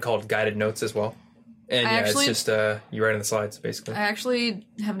often called guided notes as well. And it's just, you write on the slides, basically. I actually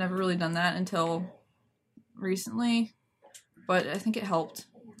have never really done that until recently, but I think it helped.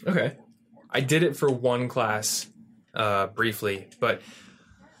 Okay. I did it for one class, briefly, but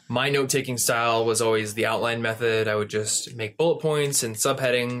my note-taking style was always the outline method. I would just make bullet points and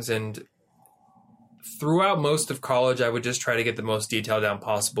subheadings, and throughout most of college, I would just try to get the most detail down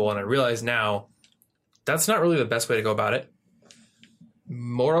possible, and I realize now that's not really the best way to go about it.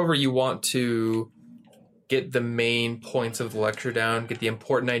 Moreover, you want to get the main points of the lecture down, get the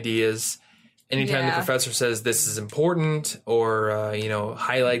important ideas. Anytime the professor says this is important, or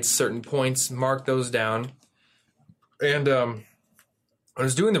highlights certain points, mark those down. And when I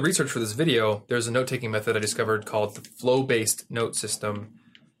was doing the research for this video, there's a note-taking method I discovered called the flow-based note system.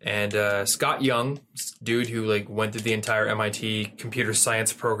 And Scott Young, dude who went through the entire MIT computer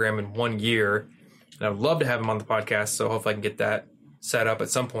science program in 1 year, and I'd love to have him on the podcast, so hopefully I can get that set up at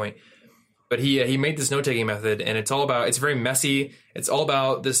some point. But he made this note-taking method, and it's very messy. It's all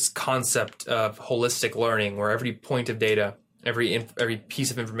about this concept of holistic learning, where every point of data, every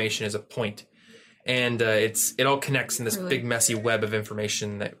piece of information is a point. And it all connects in this big messy web of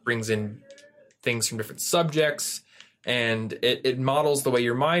information that brings in things from different subjects, and it models the way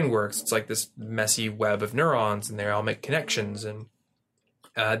your mind works. It's like this messy web of neurons, and they all make connections. And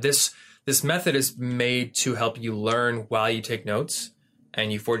this method is made to help you learn while you take notes,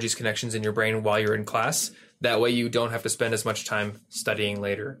 and you forge these connections in your brain while you're in class. That way you don't have to spend as much time studying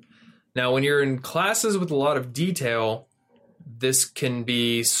later. Now, when you're in classes with a lot of detail, this can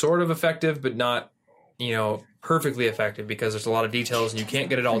be sort of effective, but not, perfectly effective because there's a lot of details and you can't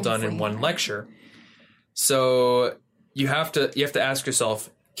get it all done in one lecture. So you have to ask yourself,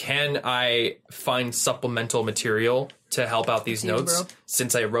 can I find supplemental material to help out these notes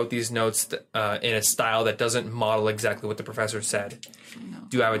since I wrote these notes in a style that doesn't model exactly what the professor said? No.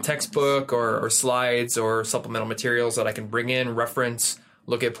 Do I have a textbook or slides or supplemental materials that I can bring in, reference,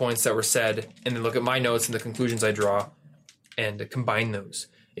 look at points that were said, and then look at my notes and the conclusions I draw and combine those?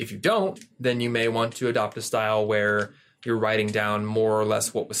 If you don't, then you may want to adopt a style where you're writing down more or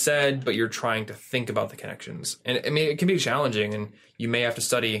less what was said, but you're trying to think about the connections. And I mean, it can be challenging, and you may have to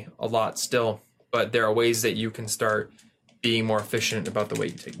study a lot still, but there are ways that you can start being more efficient about the way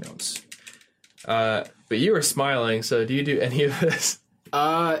you take notes. But you were smiling, so do you do any of this?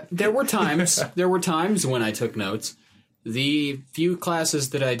 There were times. There were times when I took notes. The few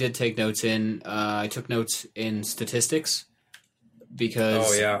classes that I did take notes in, I took notes in statistics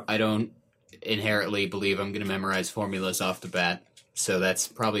because I don't inherently believe I'm going to memorize formulas off the bat. So that's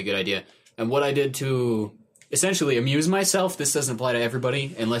probably a good idea. And what I did to essentially amuse myself, this doesn't apply to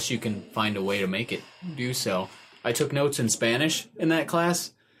everybody unless you can find a way to make it do so. I took notes in Spanish in that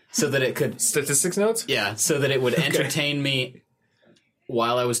class so that it could... Statistics notes? Yeah, so that it would entertain me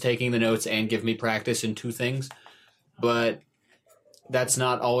while I was taking the notes and give me practice in two things. But that's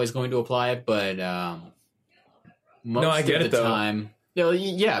not always going to apply, but most of the time...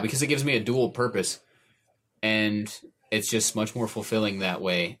 Yeah, because it gives me a dual purpose, and it's just much more fulfilling that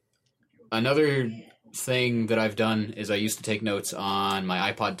way. Another thing that I've done is I used to take notes on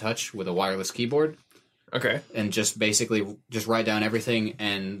my iPod Touch with a wireless keyboard. Okay. And just basically just write down everything,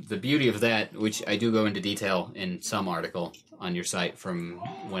 and the beauty of that, which I do go into detail in some article on your site from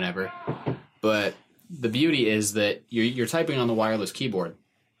whenever, but the beauty is that you're typing on the wireless keyboard.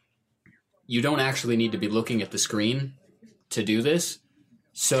 You don't actually need to be looking at the screen to do this,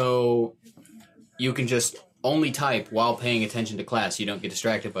 so you can just only type while paying attention to class. You don't get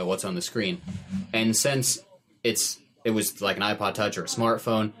distracted by what's on the screen. And since it was like an iPod Touch or a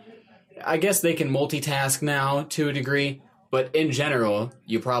smartphone, I guess they can multitask now to a degree, but in general,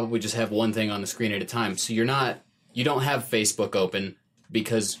 you probably just have one thing on the screen at a time. So you don't have Facebook open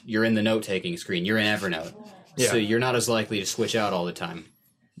because you're in the note-taking screen. You're in Evernote. Yeah. So you're not as likely to switch out all the time.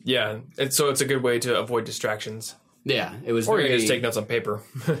 Yeah, so it's a good way to avoid distractions. Yeah, it was. Or you can just take notes on paper.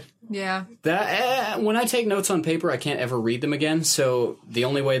 Yeah. When I take notes on paper, I can't ever read them again. So the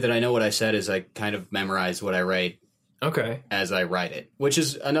only way that I know what I said is I kind of memorize what I write. Okay. As I write it, which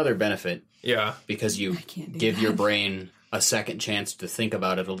is another benefit. Yeah. Because you give your brain a second chance to think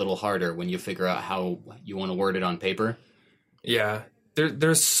about it a little harder when you figure out how you want to word it on paper. Yeah.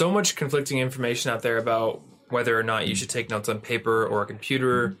 There's so much conflicting information out there about whether or not you should take notes on paper or a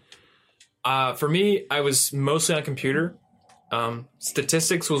computer. For me, I was mostly on a computer.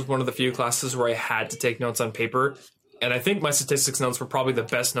 Statistics was one of the few classes where I had to take notes on paper. And I think my statistics notes were probably the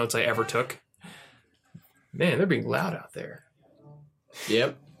best notes I ever took. Man, they're being loud out there.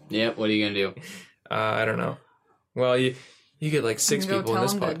 Yep. What are you going to do? I don't know. Well, you get like 6 people in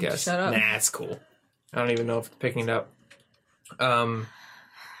this podcast. Shut up. Nah, it's cool. I don't even know if it's picking it up.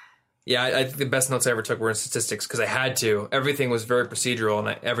 Yeah, I think the best notes I ever took were in statistics because I had to. Everything was very procedural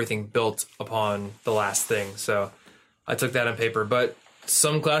and everything built upon the last thing. So I took that on paper. But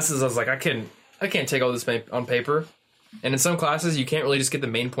some classes I was like, I can't take all this on paper. And in some classes, you can't really just get the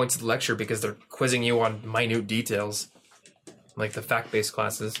main points of the lecture because they're quizzing you on minute details, like the fact-based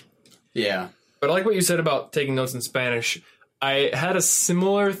classes. Yeah. But I like what you said about taking notes in Spanish. I had a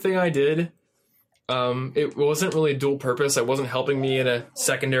similar thing I did. It wasn't really dual purpose. It wasn't helping me in a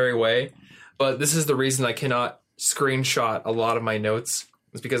secondary way. But this is the reason I cannot screenshot a lot of my notes.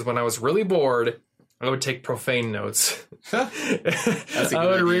 It's because when I was really bored, I would take profane notes. I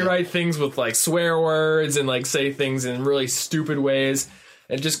would rewrite things with like swear words and like say things in really stupid ways.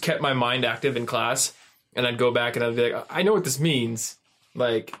 It just kept my mind active in class. And I'd go back and I'd be like, I know what this means.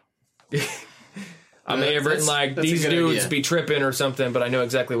 Like, I may have written like, these dudes be tripping or something, but I know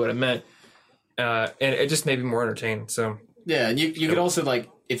exactly what it meant. And it just made me more entertained. So yeah, and you could also, like,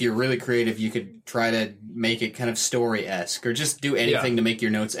 if you're really creative, you could try to make it kind of story-esque or just do anything to make your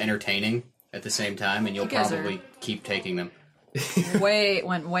notes entertaining at the same time, and you'll probably keep taking them.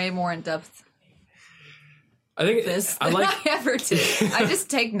 Went way more in depth. I think this than I ever did. I just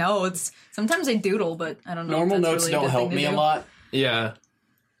take notes. Sometimes I doodle, but I don't know. Normal notes really don't help me a lot. Yeah.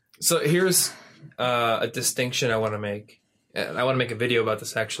 So here's a distinction I want to make. I want to make a video about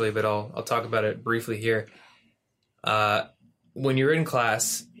this actually, but I'll talk about it briefly here. When you're in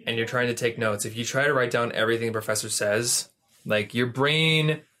class and you're trying to take notes, if you try to write down everything the professor says, like your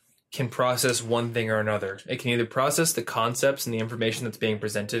brain can process one thing or another. It can either process the concepts and the information that's being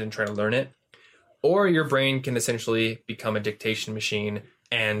presented and try to learn it, or your brain can essentially become a dictation machine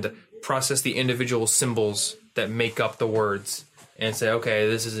and process the individual symbols that make up the words and say, okay,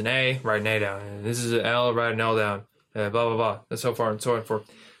 this is an A, write an A down. And this is an L, write an L down. Blah, blah, blah. And so far and so forth.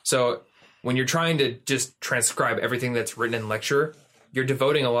 So when you're trying to just transcribe everything that's written in lecture, you're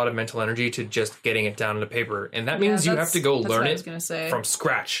devoting a lot of mental energy to just getting it down into paper. And that means you have to go learn it from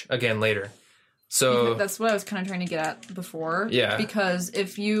scratch again later. So that's what I was kind of trying to get at before. Yeah. Because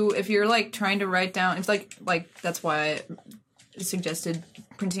if you're like trying to write down, it's like that's why I suggested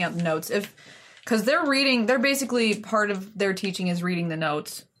printing out the notes. Because they're basically part of their teaching is reading the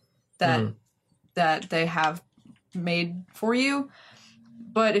notes that they have made for you.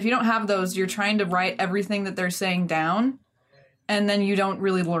 But if you don't have those, you're trying to write everything that they're saying down, and then you don't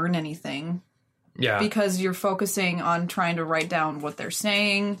really learn anything. Yeah. Because you're focusing on trying to write down what they're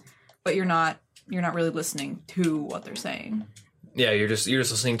saying, but you're not really listening to what they're saying. Yeah, you're just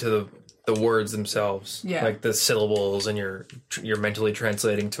listening to the words themselves. Yeah. Like the syllables, and you're mentally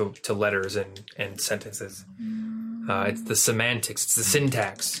translating to letters and sentences. It's the semantics, it's the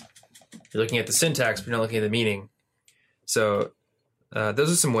syntax. You're looking at the syntax, but you're not looking at the meaning. So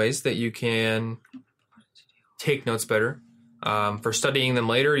those are some ways that you can take notes better. For studying them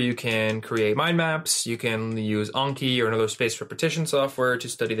later, you can create mind maps. You can use Anki or another spaced repetition software to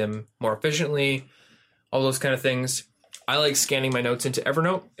study them more efficiently. All those kind of things. I like scanning my notes into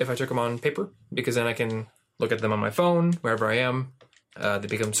Evernote if I took them on paper, because then I can look at them on my phone wherever I am. They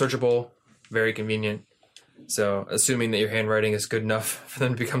become searchable, very convenient. So, assuming that your handwriting is good enough for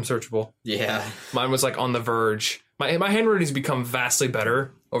them to become searchable. Yeah. Mine was like on the verge. My handwriting's become vastly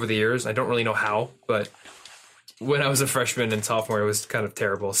better over the years. I don't really know how, but when I was a freshman and sophomore, it was kind of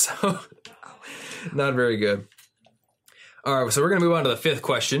terrible. So, not very good. All right, so we're going to move on to the fifth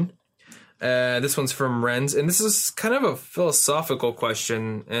question. This one's from Renz, and this is kind of a philosophical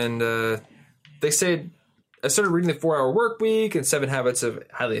question. And they say, I started reading The 4-Hour Workweek and 7 Habits of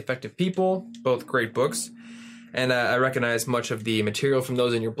Highly Effective People, both great books. And I recognize much of the material from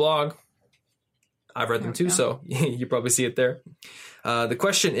those in your blog. I've read them too, so you probably see it there. The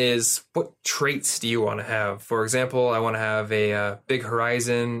question is, what traits do you want to have? For example, I want to have a big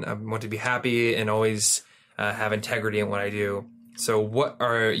horizon. I want to be happy and always have integrity in what I do. So what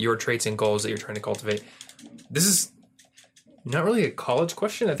are your traits and goals that you're trying to cultivate? This is not really a college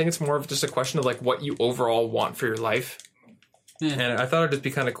question. I think it's more of just a question of like what you overall want for your life. Yeah. And I thought it'd just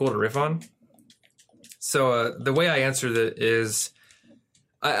be kind of cool to riff on. So the way I answered it is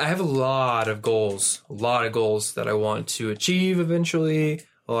I have a lot of goals that I want to achieve eventually,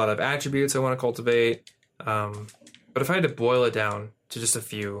 a lot of attributes I want to cultivate. But if I had to boil it down to just a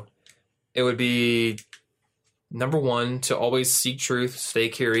few, it would be, number one, to always seek truth, stay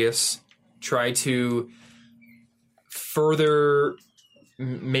curious, try to further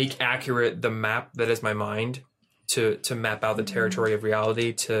make accurate the map that is my mind, to map out the territory of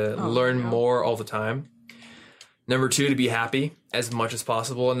reality, to learn more all the time. Number two, to be happy as much as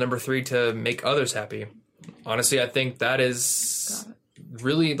possible. And number three, to make others happy. Honestly, I think that is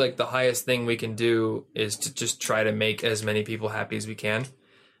really like the highest thing we can do, is to just try to make as many people happy as we can.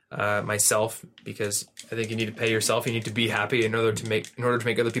 Myself, because I think you need to pay yourself. You need to be happy in order to make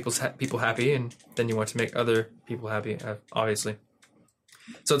other people happy, and then you want to make other people happy, obviously.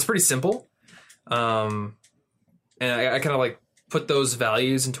 So it's pretty simple. And I kind of like put those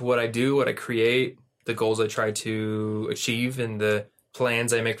values into what I do, what I create, the goals I try to achieve, and the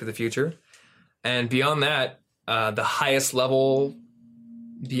plans I make for the future. And beyond that, the highest level,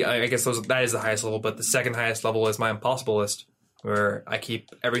 I guess that is the highest level, but the second highest level is my impossible list, where I keep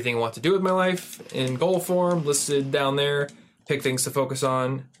everything I want to do with my life in goal form listed down there, pick things to focus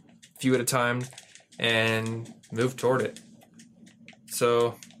on, a few at a time, and move toward it.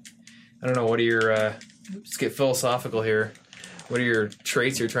 So, I don't know, what are your, let's get philosophical here. What are your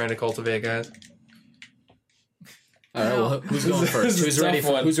traits you're trying to cultivate, guys? All right, well, who's going first? Who's ready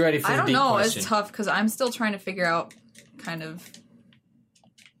for the deep question? I don't know, it's tough, because I'm still trying to figure out kind of,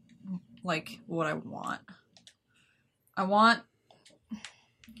 like, what I want.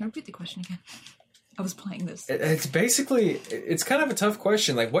 Can you repeat the question again? I was playing this. It's kind of a tough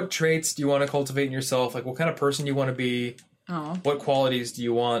question. Like, what traits do you want to cultivate in yourself? Like, what kind of person do you want to be? Oh. What qualities do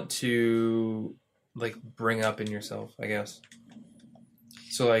you want to, like, bring up in yourself, I guess?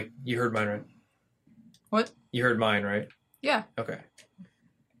 So, like, you heard mine, right? What? You heard mine, right? Yeah. Okay.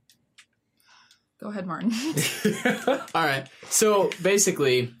 Go ahead, Martin. All right. So,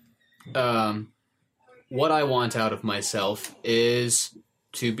 basically, what I want out of myself is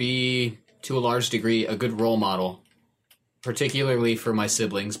to be, to a large degree, a good role model particularly for my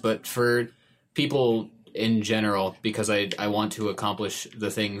siblings, but for people in general, because I want to accomplish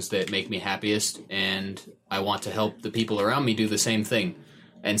the things that make me happiest, and I want to help the people around me do the same thing.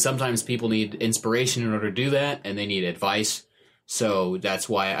 And sometimes people need inspiration in order to do that, and they need advice. So that's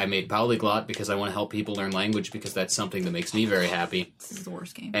why I made Polyglot, because I want to help people learn language, because that's something that makes me very happy. This is the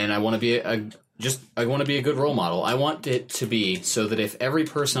worst game. And I want to be I want to be a good role model. I want it to be so that if every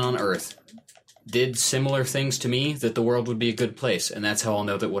person on Earth did similar things to me, that the world would be a good place, and that's how I'll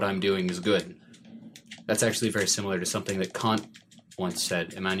know that what I'm doing is good. That's actually very similar to something that Kant once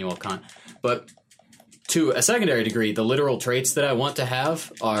said, Immanuel Kant. But to a secondary degree, the literal traits that I want to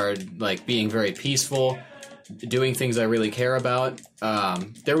have are like being very peaceful, doing things I really care about.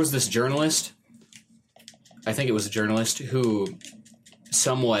 There was this journalist, I think it was a journalist, who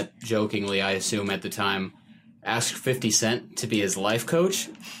somewhat jokingly, I assume at the time, asked 50 Cent to be his life coach.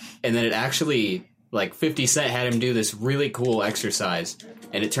 And then it actually, like, 50 Cent had him do this really cool exercise.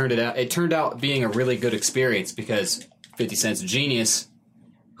 And it turned out being a really good experience, because 50 Cent's a genius.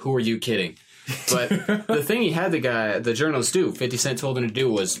 Who are you kidding? But the thing he had the journalist do, 50 Cent told him to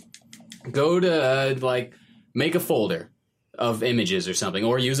do, was go to, make a folder of images or something,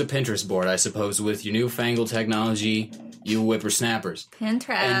 or use a Pinterest board, I suppose, with your newfangled technology, you whippersnappers. Pinterest.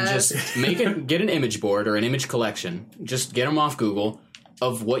 And just get an image board or an image collection. Just get them off Google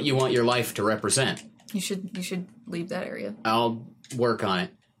of what you want your life to represent. You should leave that area. I'll work on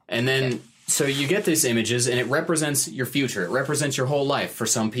it. And then, so you get these images, and it represents your future. It represents your whole life. For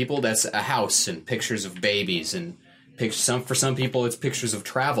some people, that's a house and pictures of babies. And for some people, it's pictures of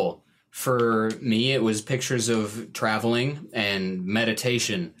travel. For me, it was pictures of traveling and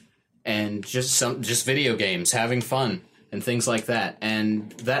meditation and just video games, having fun, and things like that.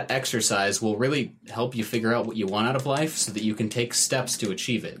 And that exercise will really help you figure out what you want out of life so that you can take steps to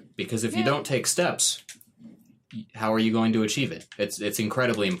achieve it. Because if you don't take steps, how are you going to achieve it? It's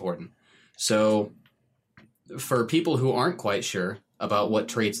incredibly important. So for people who aren't quite sure about what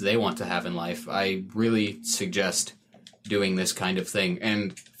traits they want to have in life, I really suggest doing this kind of thing.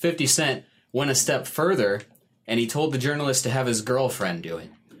 And 50 Cent went a step further, and he told the journalist to have his girlfriend do it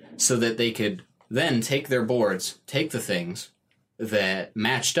so that they could then take their boards, take the things that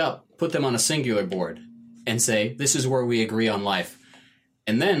matched up, put them on a singular board, and say, this is where we agree on life.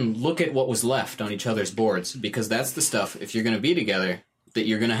 And then look at what was left on each other's boards, because that's the stuff, if you're going to be together, that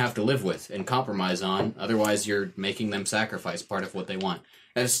you're going to have to live with and compromise on. Otherwise, you're making them sacrifice part of what they want.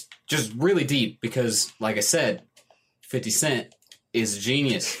 And it's just really deep, because, like I said, 50 Cent is a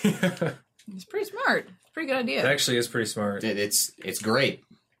genius. He's pretty smart. Pretty good idea. It actually is pretty smart. It's great.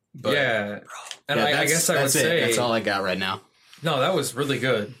 But yeah. And I guess I would say... That's all I got right now. No, that was really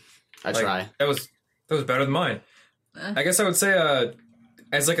good. I try. That was better than mine. I guess I would say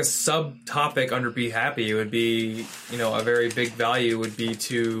as like a subtopic under Be Happy, it would be, a very big value would be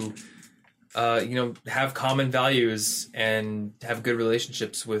to, have common values and have good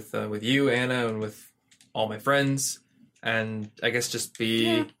relationships with you, Anna, and with all my friends. And I guess just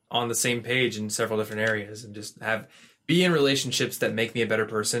be on the same page in several different areas, and just be in relationships that make me a better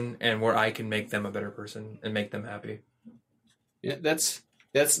person, and where I can make them a better person and make them happy. Yeah, that's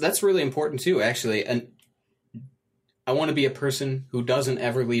really important too, actually. And I want to be a person who doesn't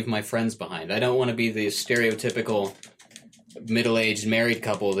ever leave my friends behind. I don't want to be the stereotypical middle-aged married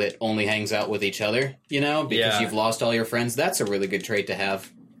couple that only hangs out with each other, because you've lost all your friends. That's a really good trait to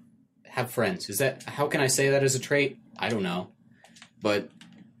have. Have friends. How can I say that as a trait? I don't know. But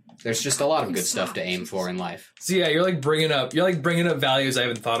there's just a lot of good stuff to aim for in life. So yeah, you're bringing up values I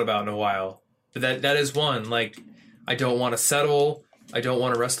haven't thought about in a while. But that is one. Like, I don't want to settle. I don't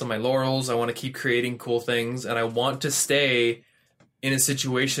want to rest on my laurels. I want to keep creating cool things, and I want to stay in a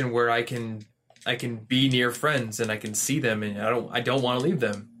situation where I can be near friends and I can see them, and I don't want to leave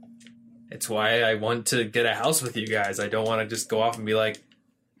them. It's why I want to get a house with you guys. I don't want to just go off and be like,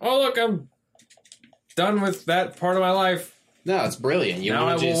 oh look, I'm done with that part of my life. No, it's brilliant. Now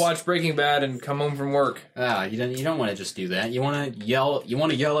I will watch Breaking Bad and come home from work. You don't want to just do that. You want to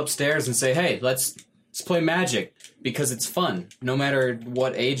yell upstairs and say, hey, let's play Magic, because it's fun. No matter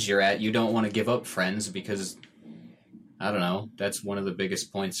what age you're at, you don't want to give up friends, because, I don't know, that's one of the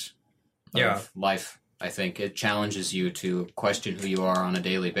biggest points of life, I think. It challenges you to question who you are on a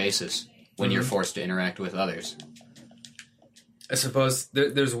daily basis when you're forced to interact with others. I suppose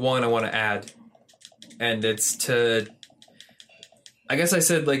there's one I want to add, and it's to... I guess I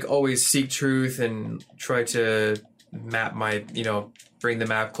said, always seek truth and try to map my, bring the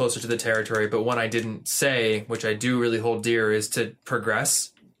map closer to the territory. But one I didn't say, which I do really hold dear, is to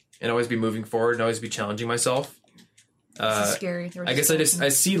progress and always be moving forward and always be challenging myself. This is scary. I guess I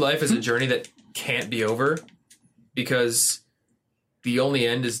see life as a journey that can't be over. because the only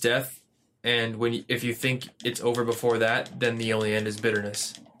end is death, and if you think it's over before that, then the only end is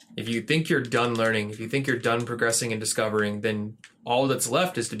bitterness. If you think you're done learning, if you think you're done progressing and discovering, then all that's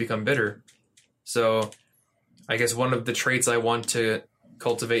left is to become bitter. So I guess one of the traits I want to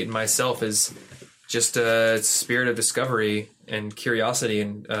cultivate in myself is just a spirit of discovery and curiosity,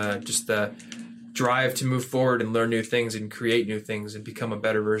 and just the drive to move forward and learn new things and create new things and become a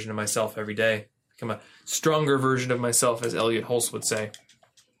better version of myself every day. Become a stronger version of myself, as Elliot Hulse would say.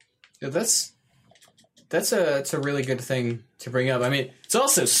 Yeah, that's a really good thing to bring up. I mean, it's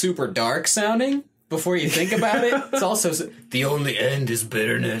also super dark sounding before you think about it. It's also the only end is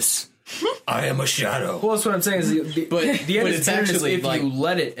bitterness. I am a shadow. Well, that's what I'm saying. Is the end is bitterness if you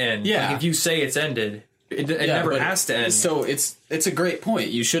let it end. Yeah. Like if you say it's ended, it never has to end. So it's a great point.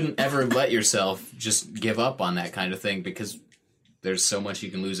 You shouldn't ever let yourself just give up on that kind of thing, because there's so much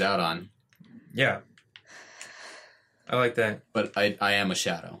you can lose out on. Yeah. I like that. But I am a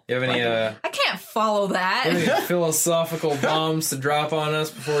shadow. You have any I can't follow that. any philosophical bombs to drop on us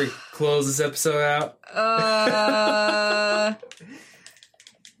before we close this episode out?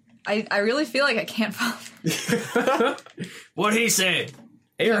 I really feel like I can't follow. What he said.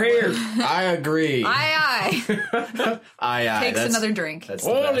 Here. I agree. Aye. Aye. Takes another drink. That's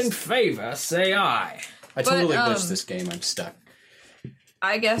All in favor, say aye. I totally glitched this game. I'm stuck.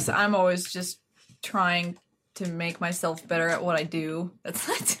 I guess I'm always just trying to make myself better at what I do. It's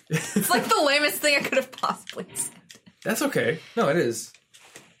like the lamest thing I could have possibly said. That's okay. No, it is.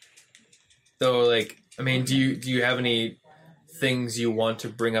 So, like, I mean, do you have any things you want to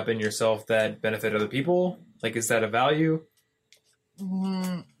bring up in yourself that benefit other people? Like, is that a value?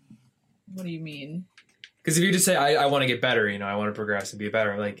 What do you mean? Because if you just say, I want to get better, I want to progress and be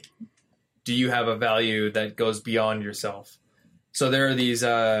better, like, do you have a value that goes beyond yourself? So there are these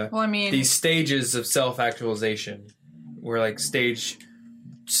these stages of self-actualization where, like, stage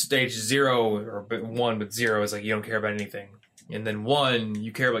 0 or 1 with 0 is like you don't care about anything. And then 1,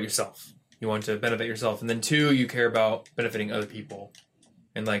 you care about yourself. You want to benefit yourself. And then 2, you care about benefiting other people.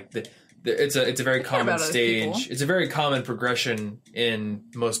 And, like, it's a very common stage. It's a very common progression in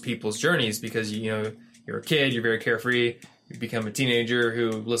most people's journeys because, you're a kid, you're very carefree. You become a teenager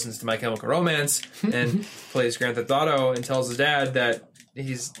who listens to My Chemical Romance and plays Grand Theft Auto and tells his dad that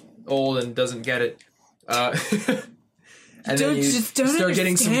he's old and doesn't get it. And then you start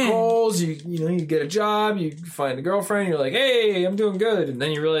getting some goals. You get a job. You find a girlfriend. You're like, hey, I'm doing good. And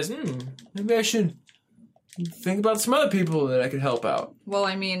then you realize, maybe I should think about some other people that I could help out. Well,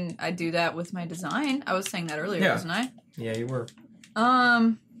 I mean, I do that with my design. I was saying that earlier, wasn't I? Yeah, you were.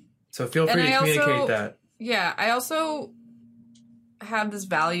 So feel free to communicate that. Yeah, I also have this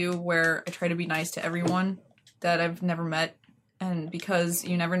value where I try to be nice to everyone that I've never met, and because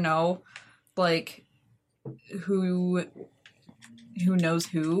you never know, like, who knows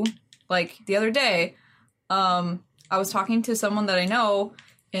who. Like, the other day, I was talking to someone that I know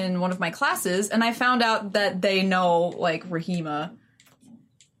in one of my classes, and I found out that they know, like, Rahima,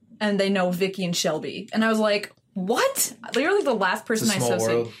 and they know Vicky and Shelby, and I was like, what? Literally the last person I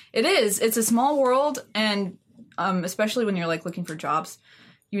associate. World. It is. It's a small world, and especially when you're, like, looking for jobs,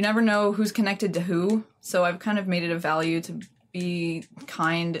 you never know who's connected to who. So I've kind of made it a value to be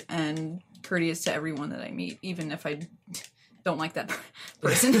kind and courteous to everyone that I meet, even if I don't like that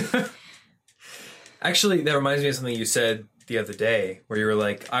person. Actually, that reminds me of something you said the other day, where you were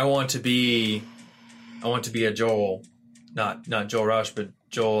like, I want to be a Joel, not Joel Roush, but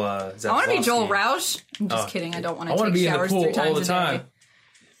Joel Zaslofsky. I want to be Joel Roush. I'm just kidding. I don't want to take showers 3 times a day.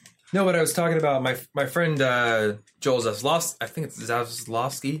 No, but I was talking about my friend Joel Zaslofsky. I think it's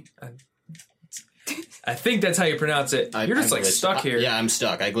Zaslofsky. I think that's how you pronounce it. You're just like stuck here. Yeah, I'm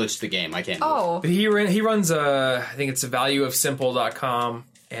stuck. I glitched the game. I can't move. Oh. But he runs I think it's valueofsimple.com,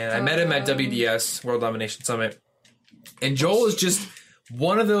 and I met him at WDS, World Domination Summit. And Joel is just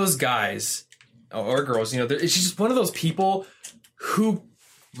one of those guys or girls, it's just one of those people who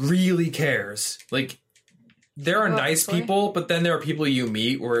really cares. Like, there are nice people, but then there are people you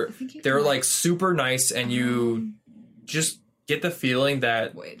meet where they're like super nice, and you just get the feeling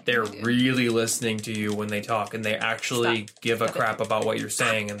that they're really listening to you when they talk, and they actually give a crap about what you're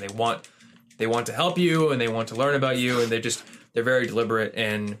saying, and they want to help you, and they want to learn about you, and they're very deliberate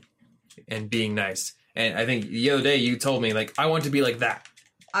and being nice. And I think the other day you told me, like, I want to be like that.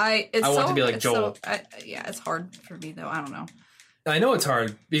 I want to be like Joel. It's hard for me though. I don't know. I know it's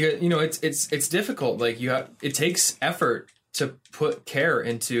hard because it's difficult. Like, it takes effort to put care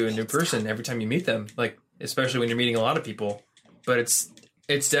into a new person every time you meet them. Like, especially when you're meeting a lot of people. But it's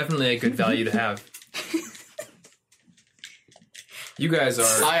definitely a good value to have. You guys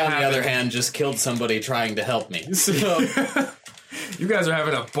are. I, on the other hand, just killed somebody trying to help me. So you guys are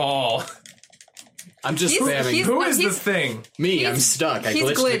having a ball. I'm just spamming. Who is the thing? Me. I'm stuck. I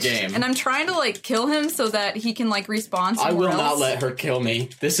glitched the game. And I'm trying to, like, kill him so that he can, like, respawn somewhere I will else. not let her kill me.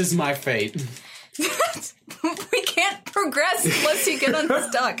 This is my fate. We can't progress unless you get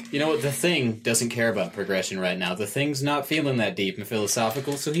unstuck. You know what? The Thing doesn't care about progression right now. The Thing's not feeling that deep and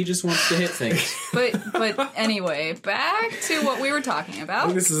philosophical, so he just wants to hit things. But anyway, back to what we were talking about. I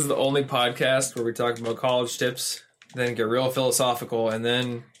think this is the only podcast where we talk about college tips, then get real philosophical, and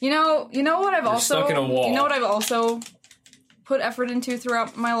then you know what I've also stuck in a wall. You know what I've also put effort into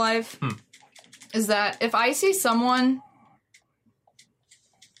throughout my life is that if I see someone.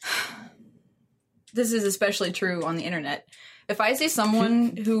 This is especially true on the internet. If I see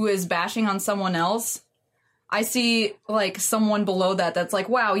someone who is bashing on someone else, I see, like, someone below that's like,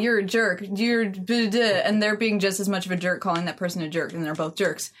 wow, you're a jerk, and they're being just as much of a jerk, calling that person a jerk, and they're both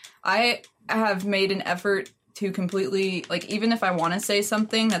jerks. I have made an effort to completely, like, even if I want to say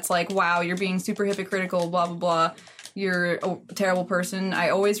something that's like, wow, you're being super hypocritical, blah, blah, blah, you're a terrible person,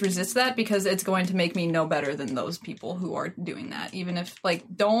 I always resist that because it's going to make me no better than those people who are doing that. Even if, like,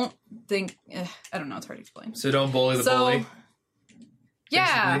 don't think... I don't know, it's hard to explain. So don't bully the bully?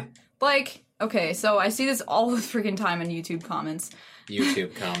 Yeah. Basically. Like, okay, so I see this all the freaking time in YouTube comments.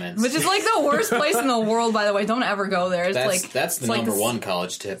 YouTube comments. Which is, like, the worst place in the world, by the way. Don't ever go there. That's the number one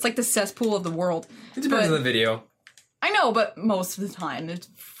college tip. It's like the cesspool of the world. It depends on the video. I know, but most of the time it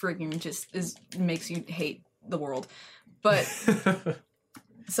freaking just makes you hate the world. But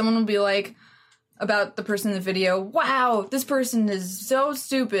someone will be like, about the person in the video, wow, this person is so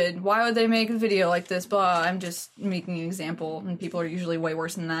stupid. Why would they make a video like this? Blah, I'm just making an example. And people are usually way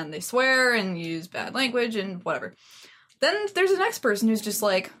worse than that. And they swear and use bad language and whatever. Then there's the next person who's just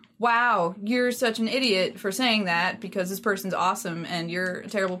like, wow, you're such an idiot for saying that because this person's awesome and you're a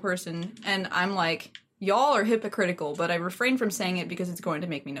terrible person. And I'm like, y'all are hypocritical, but I refrain from saying it because it's going to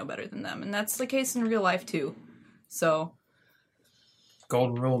make me no better than them. And that's the case in real life, too. So.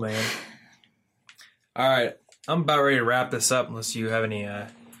 Golden rule, man. All right, I'm about ready to wrap this up unless you have any, you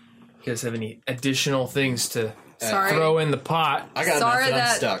guys have any additional things to throw in the pot. I got nothing.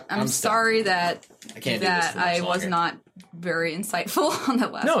 I'm stuck. I'm sorry that I can't do this for much I longer. was not very insightful on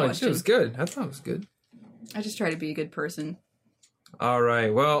that last question. No, it was good. I thought it was good. I just try to be a good person. All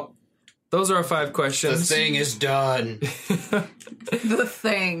right, well, those are our 5 questions. The Thing is done. The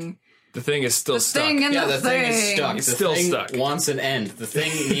Thing. The Thing is still stuck. The thing is stuck. It's the still thing stuck. Wants an end. The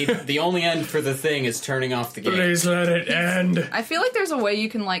Thing the only end for the Thing is turning off the game. Please let it end. I feel like there's a way you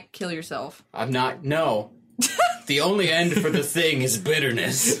can, like, kill yourself. No. The only end for the Thing is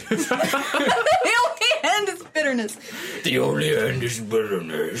bitterness. The only end is bitterness. The only end is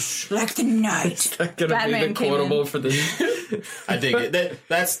bitterness. Like the night. Is that gonna Batman be the quotable for the... I dig it.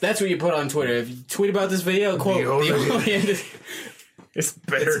 That's what you put on Twitter. If you tweet about this video, quote, the only end is... It's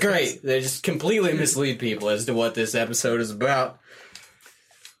bitterness. It's great. They just completely mislead people as to what this episode is about.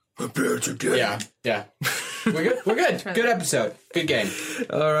 Yeah. We're good. Good episode. Good game.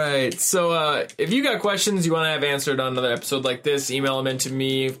 All right. So if you got questions you want to have answered on another episode like this, email them in to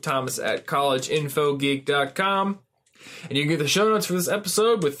me, thomas@collegeinfogeek.com. And you can get the show notes for this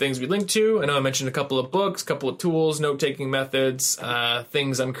episode with things we linked to. I know I mentioned a couple of books, a couple of tools, note-taking methods,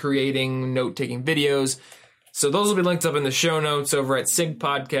 things I'm creating, note-taking videos. So those will be linked up in the show notes over at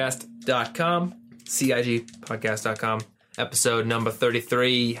cigpodcast.com, cigpodcast.com, episode number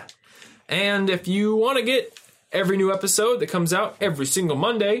 33. And if you want to get every new episode that comes out every single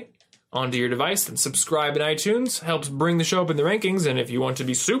Monday onto your device, then subscribe in iTunes. Helps bring the show up in the rankings. And if you want to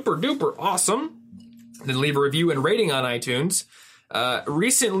be super duper awesome, then leave a review and rating on iTunes.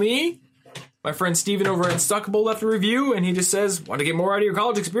 Recently, my friend Steven over at Stuckable left a review, and he just says, want to get more out of your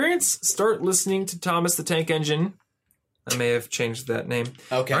college experience? Start listening to Thomas the Tank Engine. I may have changed that name.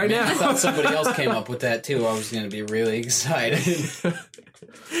 Okay, right now. I thought somebody else came up with that, too. I was going to be really excited.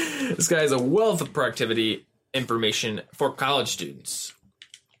 This guy has a wealth of productivity information for college students.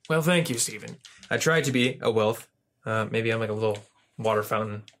 Well, thank you, Steven. I tried to be a wealth. Maybe I'm like a little water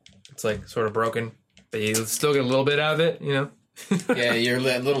fountain. It's like sort of broken, but you still get a little bit out of it, you know? Yeah, you're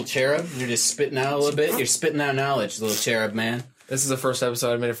that little cherub. You're just spitting out a little bit. You're spitting out knowledge, little cherub man. This is the first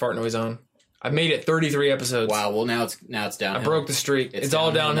episode I made a fart noise on. I've made it 33 episodes. Wow, well now it's downhill. I broke the streak. It's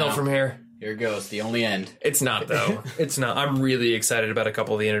all downhill now. from here. Here it goes, the only end. It's not, though. It's not. I'm really excited about a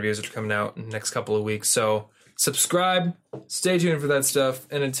couple of the interviews that are coming out in the next couple of weeks. So subscribe, stay tuned for that stuff,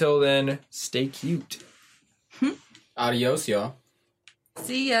 and until then, stay cute. Adios, y'all.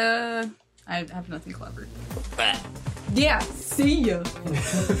 See ya. I have nothing clever. Yeah, see ya.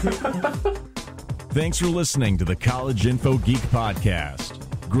 Thanks for listening to the College Info Geek Podcast.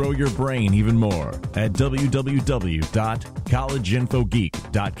 Grow your brain even more at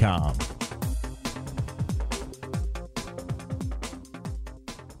www.collegeinfogeek.com.